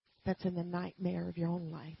 That's in the nightmare of your own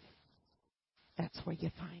life. That's where you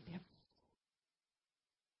find Him.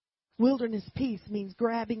 Wilderness peace means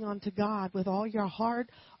grabbing onto God with all your heart,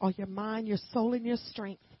 all your mind, your soul, and your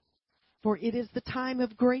strength. For it is the time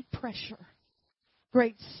of great pressure,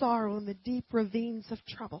 great sorrow, and the deep ravines of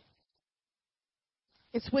trouble.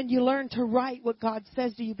 It's when you learn to write what God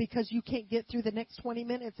says to you because you can't get through the next 20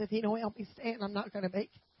 minutes. If He don't help me stand, I'm not going to make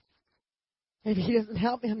it. If He doesn't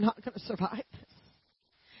help me, I'm not going to survive this.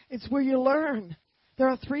 It's where you learn. There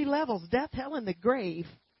are 3 levels, death, hell, and the grave.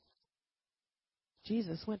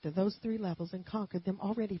 Jesus went to those 3 levels and conquered them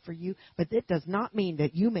already for you, but it does not mean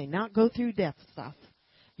that you may not go through death stuff.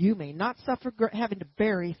 You may not suffer having to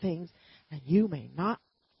bury things, and you may not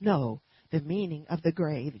know the meaning of the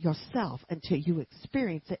grave yourself until you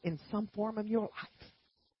experience it in some form of your life.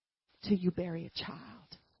 Till you bury a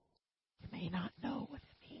child, you may not know what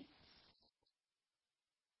it means.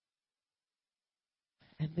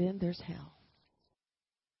 And then there's hell.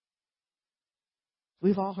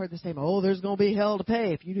 We've all heard the same, oh, there's going to be hell to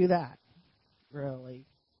pay if you do that. Really?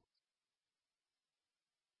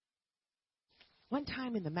 One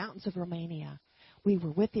time in the mountains of Romania, we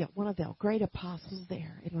were with one of the great apostles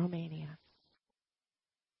there in Romania,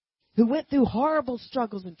 who went through horrible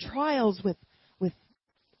struggles and trials with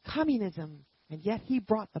communism, and yet he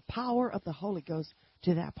brought the power of the Holy Ghost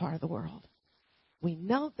to that part of the world. We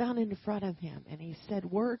knelt down in front of him, and he said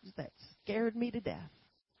words that scared me to death.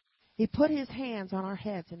 He put his hands on our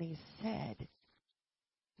heads, and he said,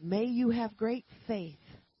 may you have great faith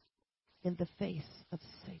in the face of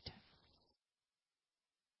Satan.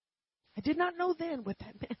 I did not know then what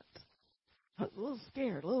that meant. I was a little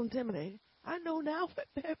scared, a little intimidated. I know now what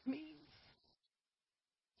that means.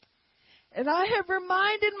 And I have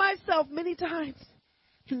reminded myself many times,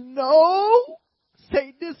 no,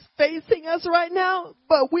 Satan is facing us right now,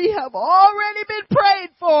 but we have already been prayed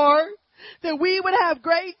for that we would have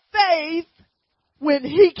great faith when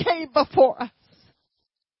He came before us.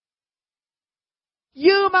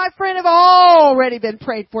 You, my friend, have already been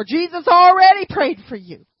prayed for. Jesus already prayed for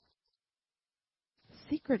you.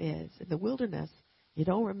 The secret is, in the wilderness, you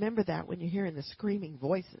don't remember that when you're hearing the screaming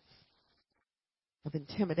voices of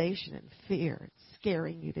intimidation and fear and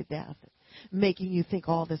scaring you to death and making you think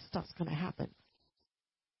all this stuff's going to happen.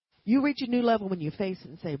 You reach a new level when you face it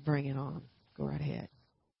and say, bring it on. Go right ahead.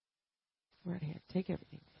 Go right ahead. Take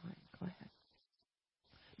everything. Fine. Go ahead.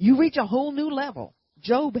 You reach a whole new level.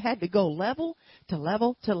 Job had to go level to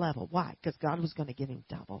level to level. Why? Because God was going to give him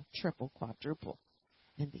double, triple, quadruple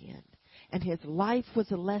in the end. And his life was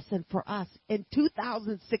a lesson for us in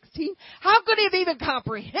 2016. How could he have even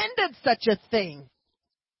comprehended such a thing?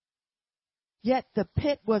 Yet the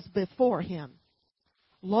pit was before him.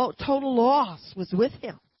 Total loss was with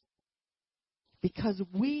him. Because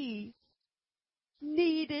we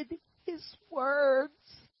needed His words.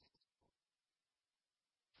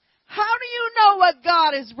 How do you know what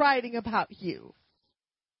God is writing about you?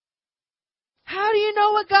 How do you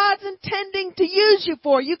know what God's intending to use you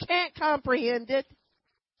for? You can't comprehend it.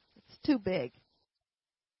 It's too big.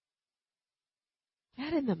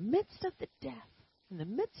 And in the midst of the death, in the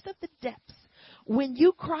midst of the depths, when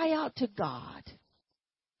you cry out to God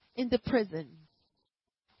in the prison,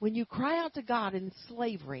 when you cry out to God in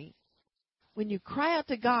slavery, when you cry out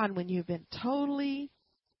to God when you've been totally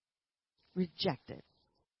rejected,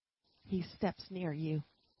 He steps near you.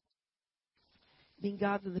 Being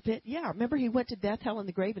God's in the pit? Yeah, remember He went to death, hell, and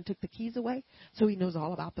the grave and took the keys away? So He knows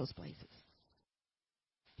all about those places.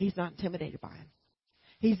 He's not intimidated by them.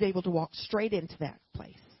 He's able to walk straight into that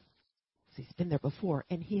place. He's been there before,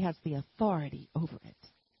 and He has the authority over it.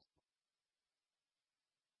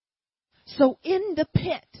 So in the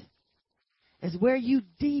pit is where you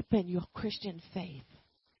deepen your Christian faith.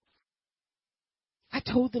 I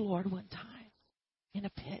told the Lord one time in a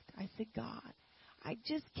pit, I said, God, I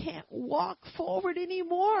just can't walk forward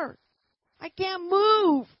anymore. I can't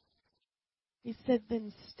move. He said,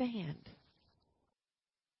 then stand.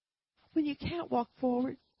 When you can't walk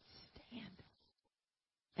forward, stand.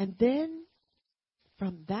 And then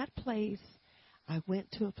from that place, I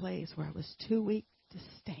went to a place where I was too weak to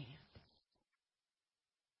stand.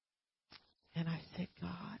 And I said,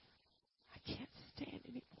 God, I can't stand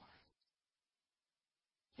anymore.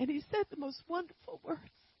 And he said the most wonderful words.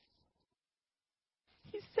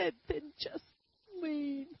 He said, then just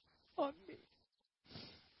lean on me.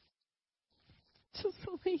 Just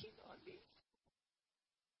lean on me.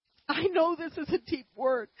 I know this is a deep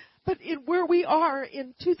word, but in where we are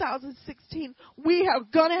in 2016, we are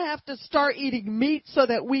going to have to start eating meat so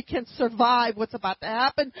that we can survive what's about to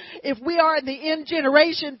happen. If we are in the end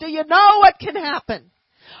generation, do you know what can happen?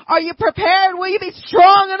 Are you prepared? Will you be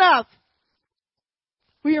strong enough?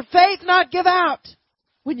 Will your faith not give out?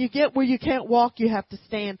 When you get where you can't walk, you have to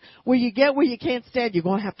stand. When you get where you can't stand, you're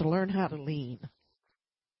going to have to learn how to lean.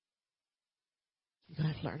 You're going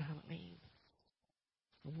to have to learn how to lean.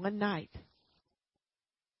 And one night,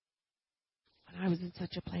 when I was in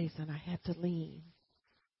such a place and I had to lean,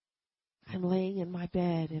 I'm laying in my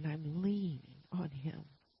bed and I'm leaning on him.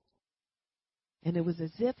 And it was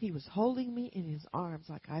as if he was holding me in his arms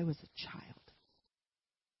like I was a child.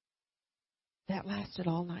 That lasted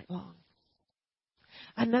all night long.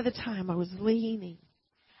 Another time I was leaning.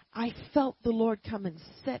 I felt the Lord come and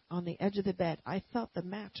sit on the edge of the bed. I felt the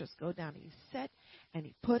mattress go down. He sat and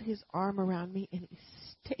he put his arm around me and he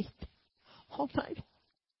stayed all night long.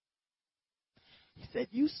 He said,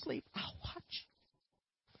 you sleep, I'll watch.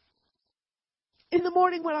 In the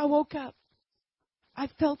morning when I woke up, I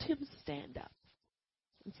felt him stand up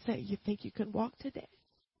and say, you think you can walk today?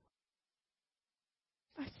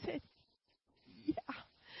 I said, yeah,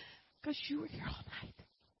 because you were here all night.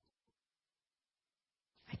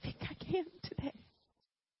 I think I can today.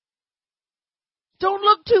 Don't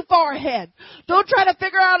look too far ahead. Don't try to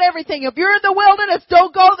figure out everything. If you're in the wilderness,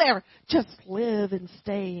 don't go there. Just live and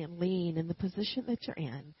stay and lean in the position that you're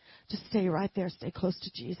in. Just stay right there. Stay close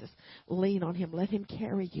to Jesus. Lean on him. Let him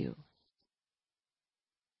carry you.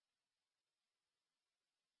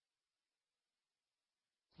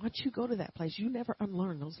 Once you go to that place, you never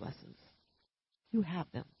unlearn those lessons. You have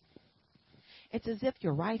them. It's as if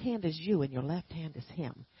your right hand is you and your left hand is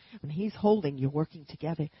him. When he's holding, you're working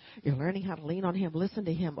together. You're learning how to lean on him, listen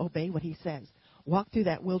to him, obey what he says. Walk through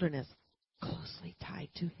that wilderness closely tied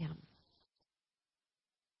to him.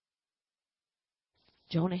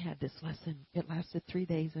 Jonah had this lesson. It lasted 3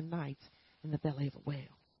 days and nights in the belly of a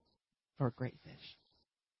whale or a great fish.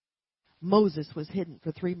 Moses was hidden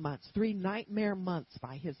for 3 months, 3 nightmare months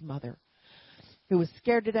by his mother, who was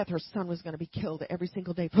scared to death her son was going to be killed every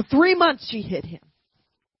single day. For 3 months she hid him.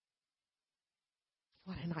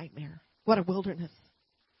 What a nightmare. What a wilderness.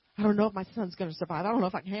 I don't know if my son's going to survive. I don't know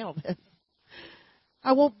if I can handle this.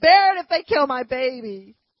 I won't bear it if they kill my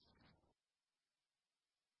baby.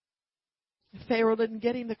 If Pharaoh didn't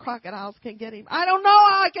get him, the crocodiles can get him. I don't know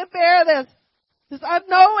how I can bear this. This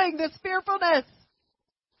unknowing, this fearfulness.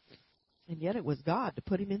 And yet it was God to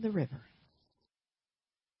put him in the river.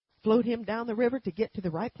 Float him down the river to get to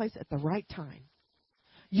the right place at the right time.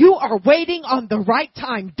 You are waiting on the right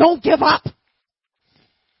time. Don't give up.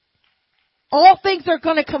 All things are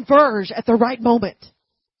going to converge at the right moment.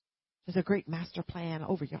 There's a great master plan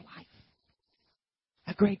over your life.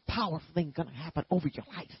 A great powerful thing going to happen over your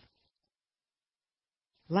life.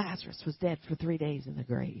 Lazarus was dead for 3 days in the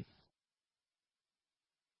grave.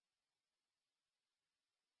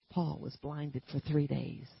 Paul was blinded for 3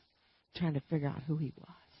 days trying to figure out who he was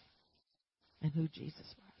and who Jesus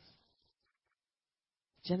was.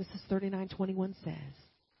 Genesis 39:21 says,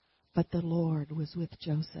 but the Lord was with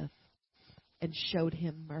Joseph and showed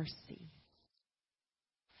him mercy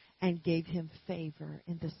and gave him favor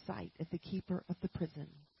in the sight of the keeper of the prison.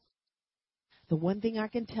 The one thing I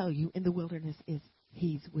can tell you in the wilderness is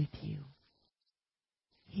he's with you.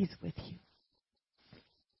 He's with you.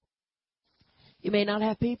 You may not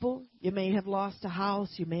have people. You may have lost a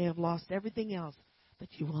house. You may have lost everything else. But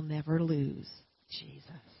you will never lose Jesus.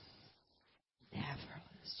 Never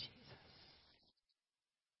lose Jesus.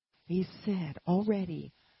 He said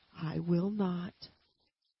already, I will not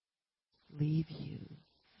leave you.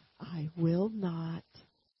 I will not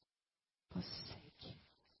forsake you.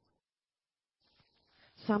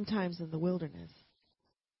 Sometimes in the wilderness,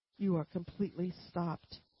 you are completely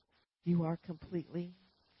stopped. You are completely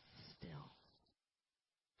still.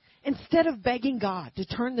 Instead of begging God to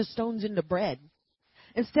turn the stones into bread,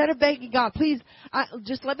 instead of begging God, please,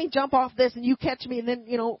 just let me jump off this and you catch me and then,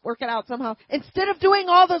 work it out somehow. Instead of doing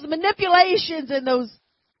all those manipulations and those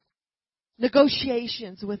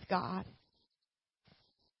negotiations with God,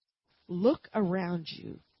 look around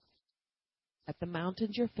you at the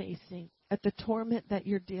mountains you're facing, at the torment that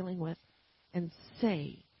you're dealing with, and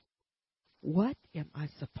say, what am I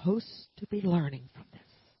supposed to be learning from this?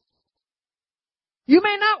 You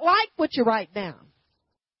may not like what you write down.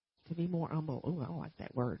 To be more humble. Oh, I don't like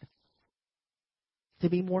that word. To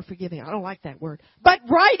be more forgiving. I don't like that word. But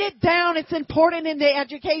write it down. It's important in the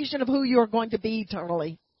education of who you're going to be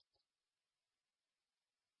eternally.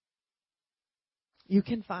 You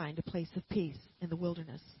can find a place of peace in the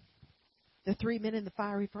wilderness. The 3 men in the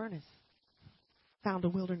fiery furnace found a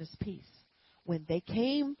wilderness peace when they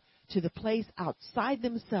came to the place outside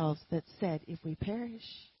themselves that said, if we perish,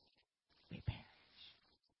 we perish.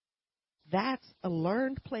 That's a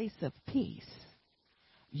learned place of peace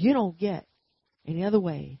you don't get any other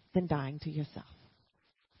way than dying to yourself.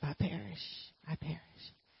 If I perish, I perish.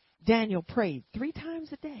 Daniel prayed 3 times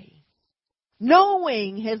a day,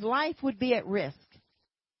 knowing his life would be at risk.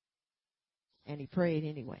 And he prayed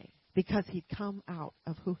anyway, because he'd come out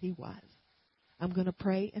of who he was. I'm going to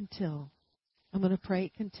pray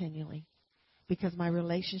continually, because my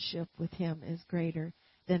relationship with him is greater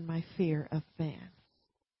than my fear of man.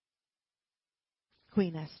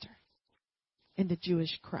 Queen Esther, in the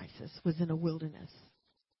Jewish crisis, was in a wilderness.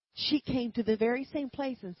 She came to the very same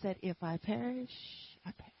place and said, if I perish,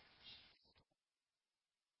 I perish.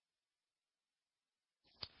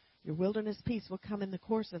 Your wilderness peace will come in the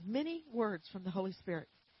course of many words from the Holy Spirit.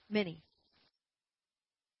 Many.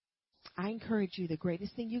 I encourage you, the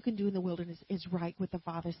greatest thing you can do in the wilderness is write what the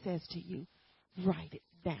Father says to you. Write it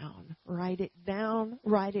down. Write it down.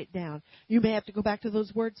 Write it down. You may have to go back to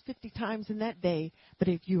those words 50 times in that day, but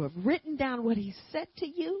if you have written down what he said to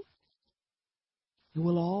you, it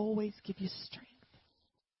will always give you strength.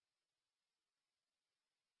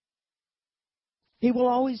 He will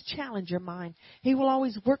always challenge your mind. He will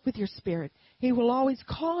always work with your spirit. He will always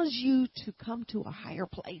cause you to come to a higher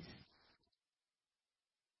place.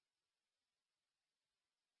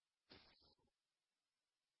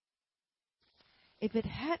 If it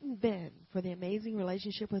hadn't been for the amazing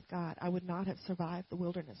relationship with God, I would not have survived the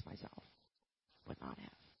wilderness myself. Would not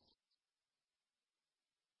have.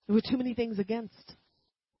 There were too many things against.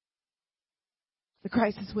 The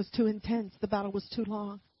crisis was too intense. The battle was too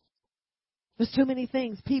long. There's too many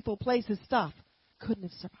things, people, places, stuff. Couldn't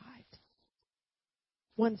have survived.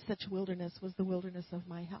 One such wilderness was the wilderness of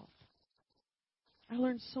my health. I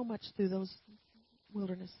learned so much through those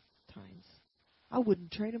wilderness times. I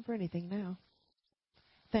wouldn't trade them for anything now.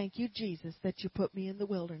 Thank you, Jesus, that you put me in the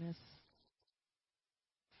wilderness.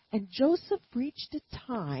 And Joseph reached a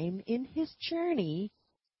time in his journey,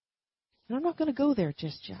 and I'm not going to go there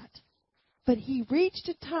just yet, but he reached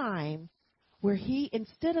a time where he,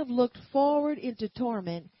 instead of looked forward into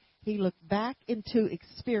torment, he looked back into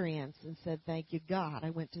experience and said, thank you, God,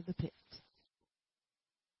 I went to the pit.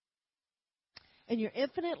 And your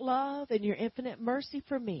infinite love and your infinite mercy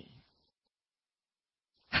for me,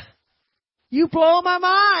 you blow my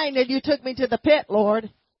mind, and you took me to the pit,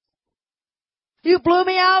 Lord. You blew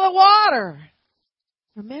me out of the water.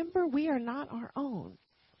 Remember, we are not our own.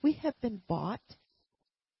 We have been bought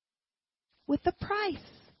with a price.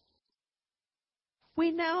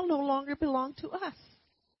 We now no longer belong to us.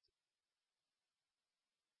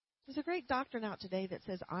 There's a great doctrine out today that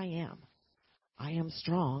says, I am. I am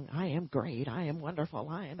strong. I am great. I am wonderful.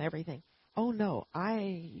 I am everything. Oh, no.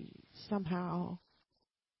 I somehow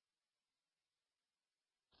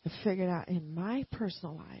have figured out in my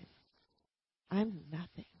personal life, I'm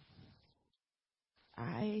nothing.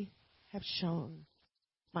 I have shown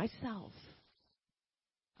myself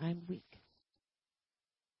I'm weak.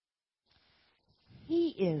 He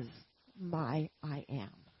is my I am.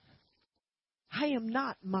 I am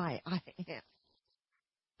not my I am.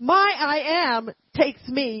 My I am takes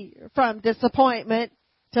me from disappointment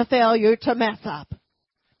to failure to mess up,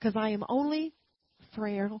 because I am only a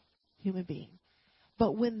frail human being.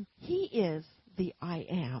 But when he is the I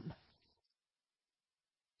am,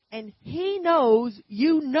 and he knows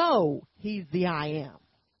you know he's the I am,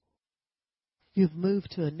 you've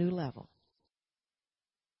moved to a new level.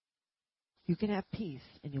 You can have peace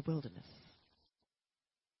in your wilderness.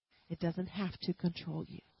 It doesn't have to control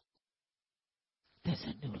you. There's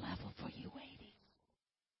a new level for you waiting.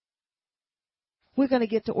 We're going to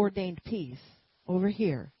get to ordained peace over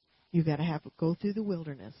here. You've got to go through the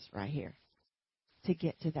wilderness right here to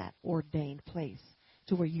get to that ordained place,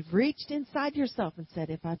 to where you've reached inside yourself and said,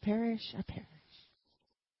 if I perish, I perish.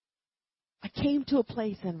 I came to a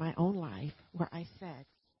place in my own life where I said,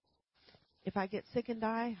 if I get sick and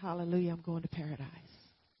die, hallelujah, I'm going to paradise.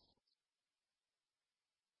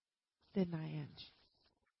 Didn't I, Ange?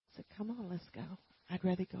 I said, come on, let's go. I'd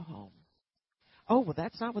rather go home. Oh, well,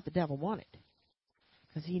 that's not what the devil wanted.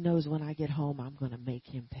 Because he knows when I get home, I'm going to make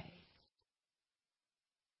him pay.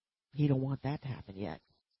 He don't want that to happen yet.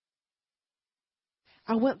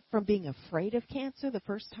 I went from being afraid of cancer the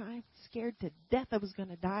first time, scared to death I was going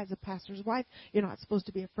to die as a pastor's wife. You're not supposed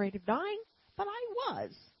to be afraid of dying, but I was.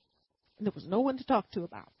 And there was no one to talk to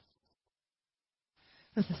about it.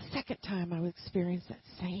 This is the second time I would experience that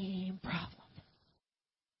same problem.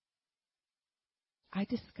 I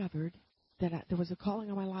discovered that there was a calling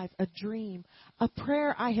on my life, a dream, a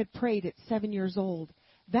prayer I had prayed at 7 years old.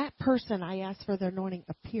 That person I asked for their anointing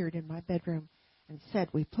appeared in my bedroom and said,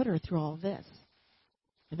 we put her through all this.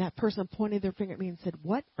 And that person pointed their finger at me and said,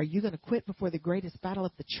 what? Are you going to quit before the greatest battle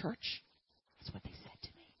of the church? That's what they said to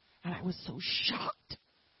me. And I was so shocked.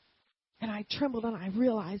 And I trembled and I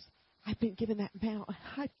realized I've been given that mantle.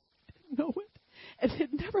 I didn't know it. And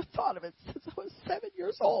had never thought of it since I was 7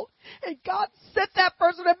 years old. And God sent that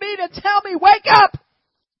person to me to tell me, wake up!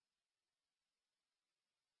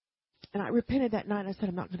 And I repented that night. I said,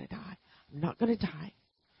 I'm not going to die. I'm not going to die.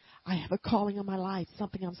 I have a calling on my life,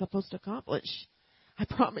 something I'm supposed to accomplish. I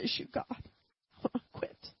promise you, God, I want to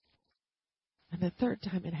quit. And the third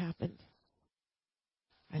time it happened,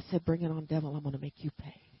 I said, bring it on, devil. I'm going to make you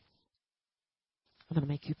pay. I'm going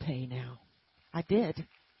to make you pay now. I did.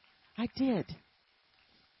 I did.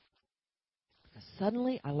 Because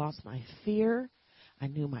suddenly I lost my fear. I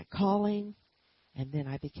knew my calling. And then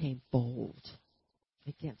I became bold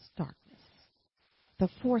against darkness. The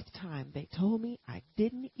fourth time they told me I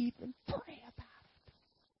didn't even pray about it.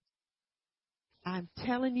 I'm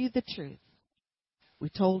telling you the truth. We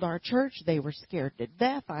told our church they were scared to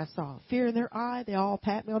death. I saw fear in their eye. They all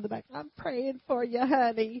pat me on the back. I'm praying for you,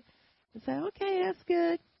 honey. I said, okay, that's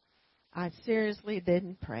good. I seriously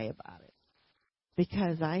didn't pray about it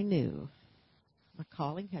because I knew my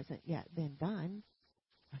calling hasn't yet been done.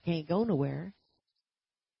 I can't go nowhere.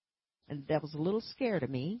 And the devil's a little scared of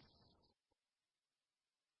me.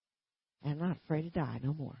 And I'm not afraid to die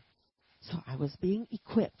no more. So I was being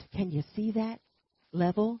equipped. Can you see that?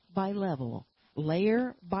 Level by level,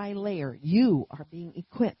 layer by layer, you are being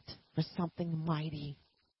equipped for something mighty,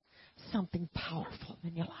 something powerful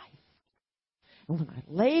in your life. And when I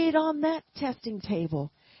laid on that testing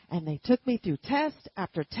table and they took me through test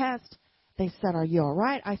after test, they said, are you all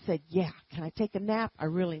right? I said, yeah. Can I take a nap? I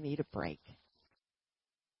really need a break.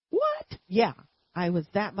 What? Yeah. I was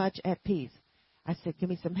that much at peace. I said, give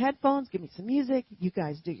me some headphones, give me some music. You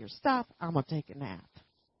guys do your stuff. I'm going to take a nap.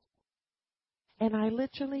 And I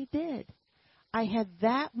literally did. I had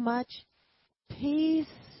that much peace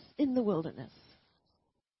in the wilderness.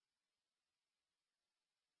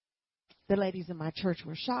 The ladies in my church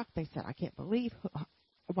were shocked. They said, I can't believe,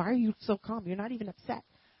 why are you so calm? You're not even upset.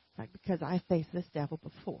 It's like, because I faced this devil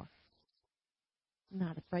before. I'm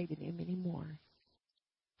not afraid of him anymore.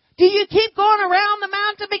 Do you keep going around the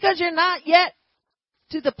mountain because you're not yet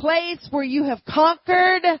to the place where you have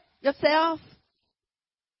conquered yourself?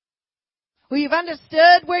 Where you've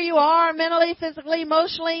understood where you are mentally, physically,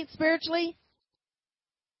 emotionally, spiritually?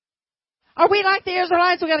 Are we like the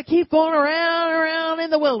Israelites? We've got to keep going around and around in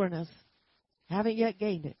the wilderness. Haven't yet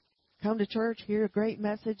gained it. Come to church, hear a great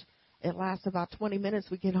message. It lasts about 20 minutes.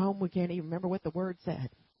 We get home, we can't even remember what the word said.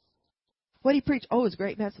 What did he preach? Oh, it was a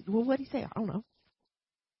great message. Well, what did he say? I don't know.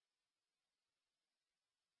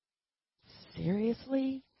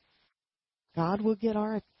 Seriously? God will get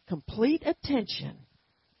our complete attention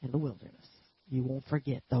in the wilderness. You won't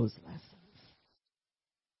forget those lessons.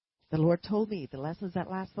 The Lord told me the lessons that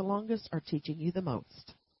last the longest are teaching you the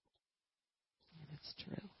most. And it's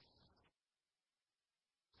true.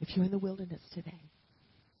 If you're in the wilderness today,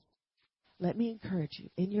 let me encourage you,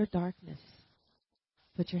 in your darkness,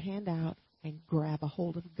 put your hand out and grab a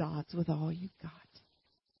hold of God's with all you've got.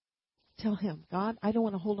 Tell him, God, I don't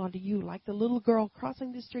want to hold on to you like the little girl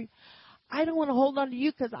crossing the street. I don't want to hold on to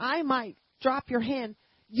you because I might drop your hand.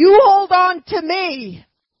 You hold on to me.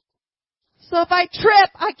 So if I trip,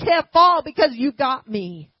 I can't fall because you got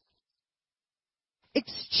me.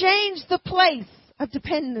 Exchange the place of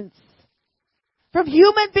dependence from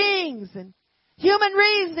human beings and human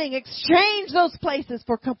reasoning. Exchange those places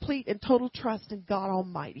for complete and total trust in God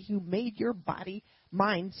Almighty, who made your body,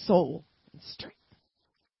 mind, soul, and strength.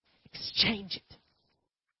 Exchange it.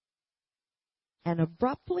 And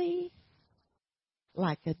abruptly,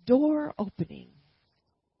 like a door opening,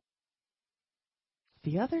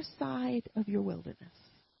 the other side of your wilderness.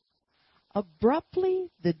 Abruptly,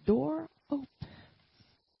 the door opens.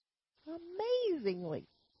 Amazingly.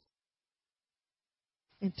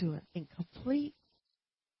 Into an incomplete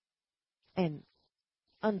and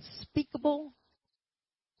unspeakable,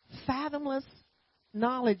 fathomless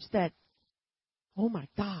knowledge that, oh my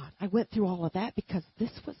God, I went through all of that because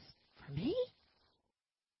this was for me?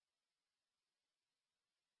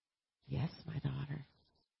 Yes, my daughter.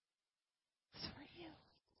 It's for you.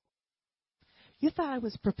 You thought I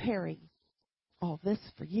was preparing all this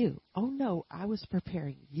for you. Oh no, I was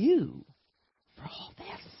preparing you for all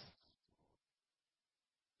this.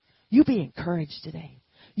 You be encouraged today.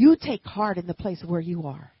 You take heart in the place where you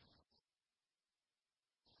are.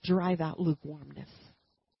 Drive out lukewarmness.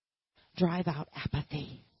 Drive out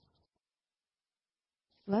apathy.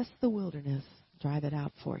 Bless the wilderness. Drive it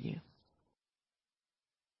out for you.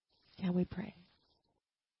 Can we pray?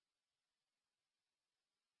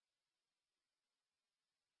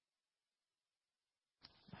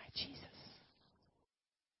 My Jesus,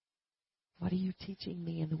 what are you teaching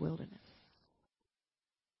me in the wilderness?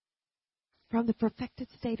 From the perfected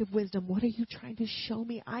state of wisdom, what are you trying to show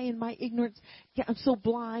me? I, in my ignorance, I'm so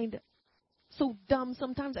blind, so dumb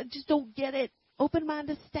sometimes. I just don't get it. Open my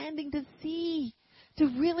understanding to see, to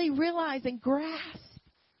really realize and grasp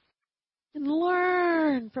and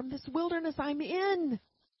learn from this wilderness I'm in.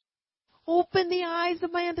 Open the eyes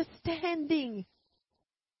of my understanding.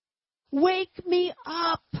 Wake me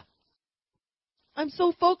up. I'm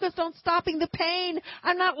so focused on stopping the pain.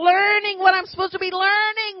 I'm not learning what I'm supposed to be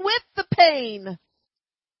learning with the pain.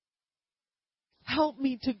 Help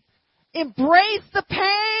me to embrace the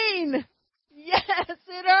pain. Yes,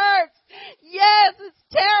 it hurts. Yes, it's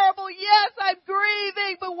terrible. Yes, I'm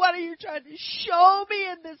grieving. But what are you trying to show me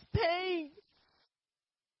in this pain?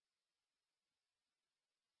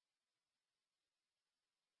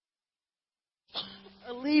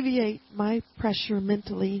 Alleviate my pressure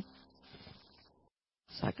mentally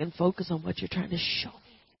so I can focus on what you're trying to show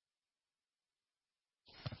me.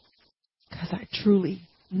 Because I truly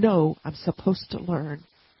know I'm supposed to learn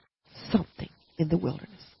something in the wilderness.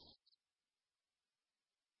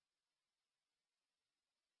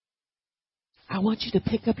 I want you to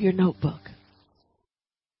pick up your notebook.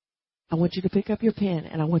 I want you to pick up your pen,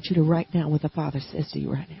 and I want you to write down what the Father says to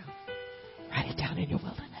you right now. Write it down in your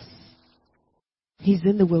wilderness. He's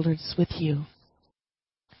in the wilderness with you.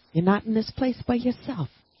 You're not in this place by yourself.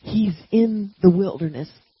 He's in the wilderness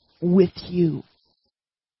with you.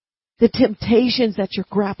 The temptations that you're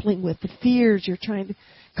grappling with, the fears you're trying to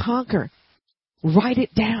conquer, write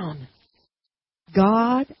it down.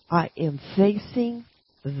 God, I am facing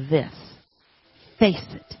this. Face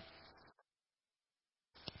it.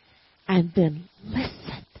 And then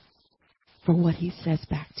listen for what He says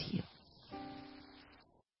back to you.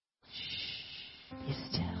 Shh. Be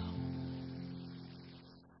still.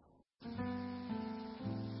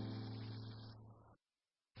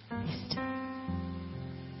 Be still.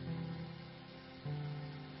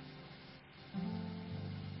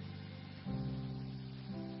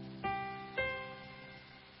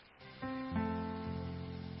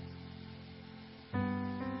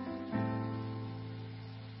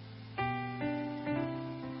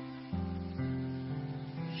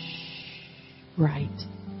 Right.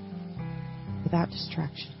 Without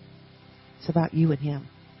distraction. It's about you and Him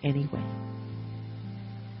anyway.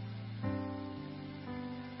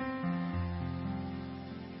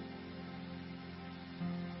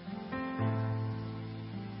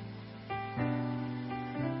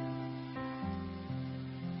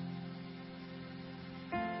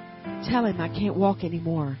 Tell Him I can't walk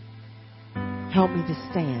anymore. Help me to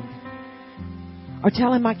stand. Or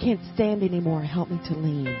tell Him I can't stand anymore. Help me to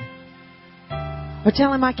lean. Or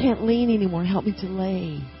tell Him I can't lean anymore. Help me to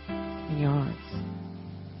lay in your arms.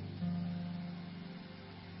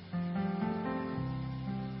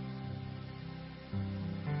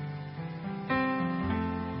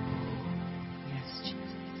 Yes,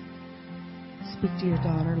 Jesus. Speak to your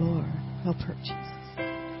daughter, Lord. Help her, Jesus.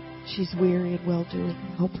 She's weary and well-doing.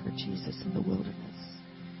 Help her, Jesus, in the wilderness.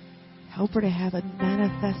 Help her to have a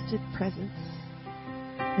manifested presence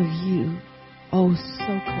of you. Oh,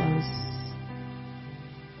 so close.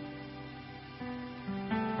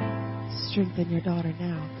 Strengthen your daughter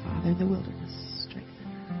now, Father, in the wilderness. Strengthen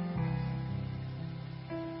her.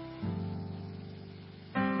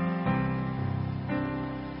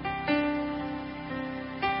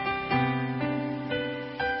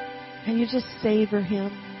 Can you just savor Him?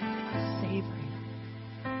 Savor Him.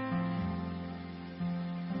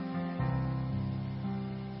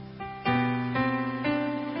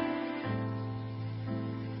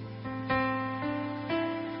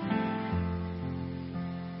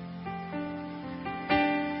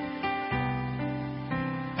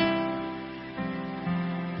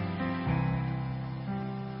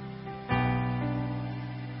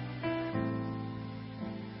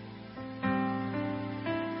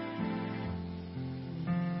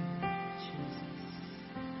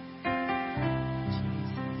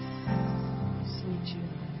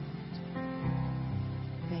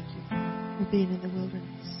 being in the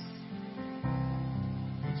wilderness.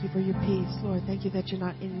 Thank you for your peace, Lord. Thank you that you're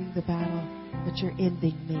not ending the battle, but you're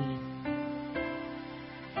ending me.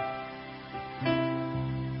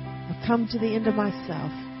 I've come to the end of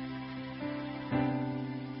myself.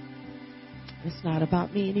 It's not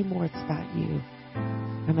about me anymore. It's about you.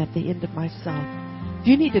 I'm at the end of myself. If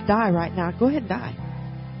you need to die right now, go ahead and die.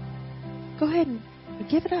 Go ahead and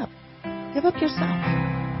give it up. Give up yourself.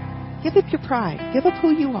 Give up your pride. Give up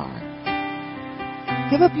who you are.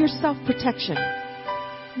 Give up your self-protection.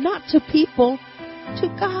 Not to people, to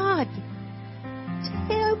God. To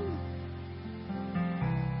Him.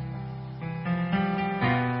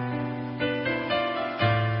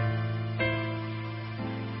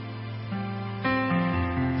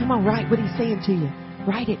 Come on, write what He's saying to you.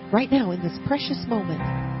 Write it right now in this precious moment.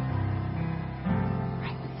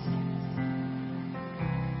 Write what He says.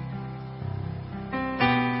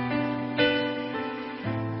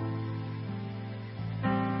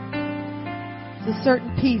 It's a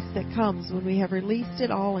certain peace that comes when we have released it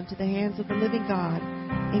all into the hands of the living God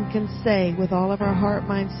and can say with all of our heart,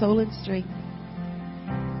 mind, soul, and strength,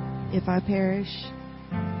 if I perish,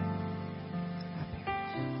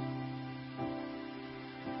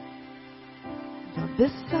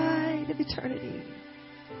 this side of eternity,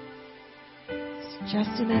 it's just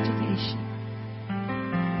an education.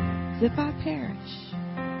 If I perish,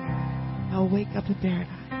 I'll wake up in paradise,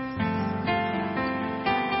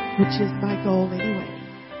 which is my goal anyway.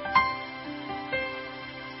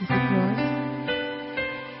 Is it yours?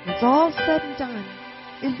 It's all said and done.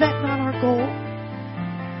 Is that not our goal?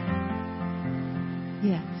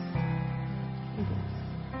 Yes.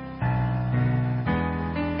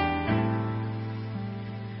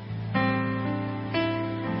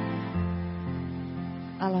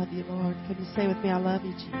 I love you, Lord. Can you say with me, I love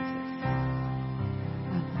you, Jesus? I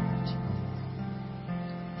love you, Jesus.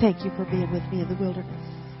 Thank you for being with me in the wilderness.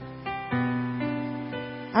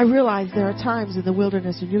 I realize there are times in the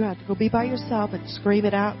wilderness when you have to go be by yourself and scream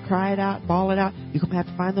it out, cry it out, bawl it out. You're going to have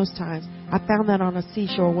to find those times. I found that on a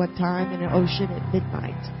seashore one time in an ocean at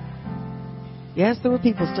midnight. Yes, there were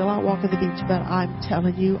people still out walking the beach, but I'm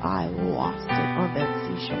telling you, I lost it on that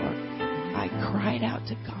seashore. I cried out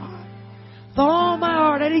to God. With all my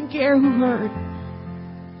heart, I didn't care who heard.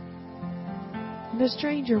 And a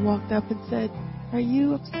stranger walked up and said, "Are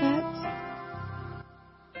you upset?"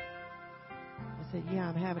 I said, "Yeah,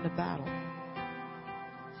 I'm having a battle.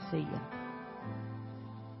 See ya."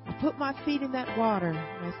 I put my feet in that water,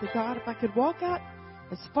 and I said, "God, if I could walk out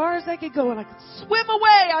as far as I could go and I could swim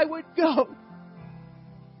away, I would go."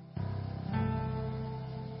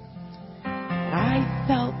 And I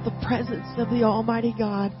felt the presence of the Almighty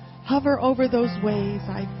God hover over those waves.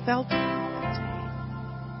 I felt it that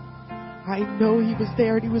day. I know He was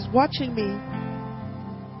there and He was watching me.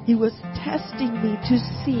 He was testing me to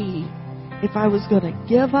see if I was going to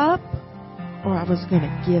give up or I was going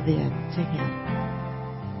to give in to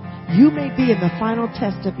Him. You may be in the final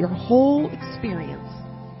test of your whole experience.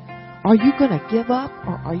 Are you going to give up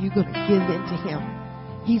or are you going to give in to Him?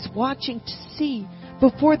 He's watching to see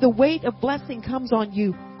before the weight of blessing comes on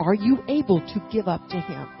you. Are you able to give up to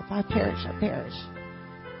Him? If I perish, I perish.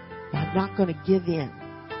 I'm not going to give in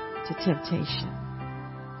to temptation.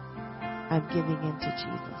 I'm giving in to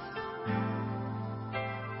Jesus.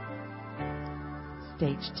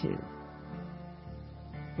 Stage 2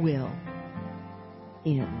 will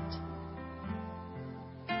end.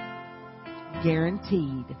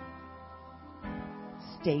 Guaranteed.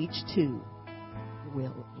 Stage 2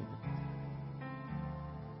 will end.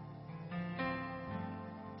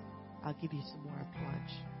 I'll give you some more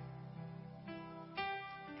lunch.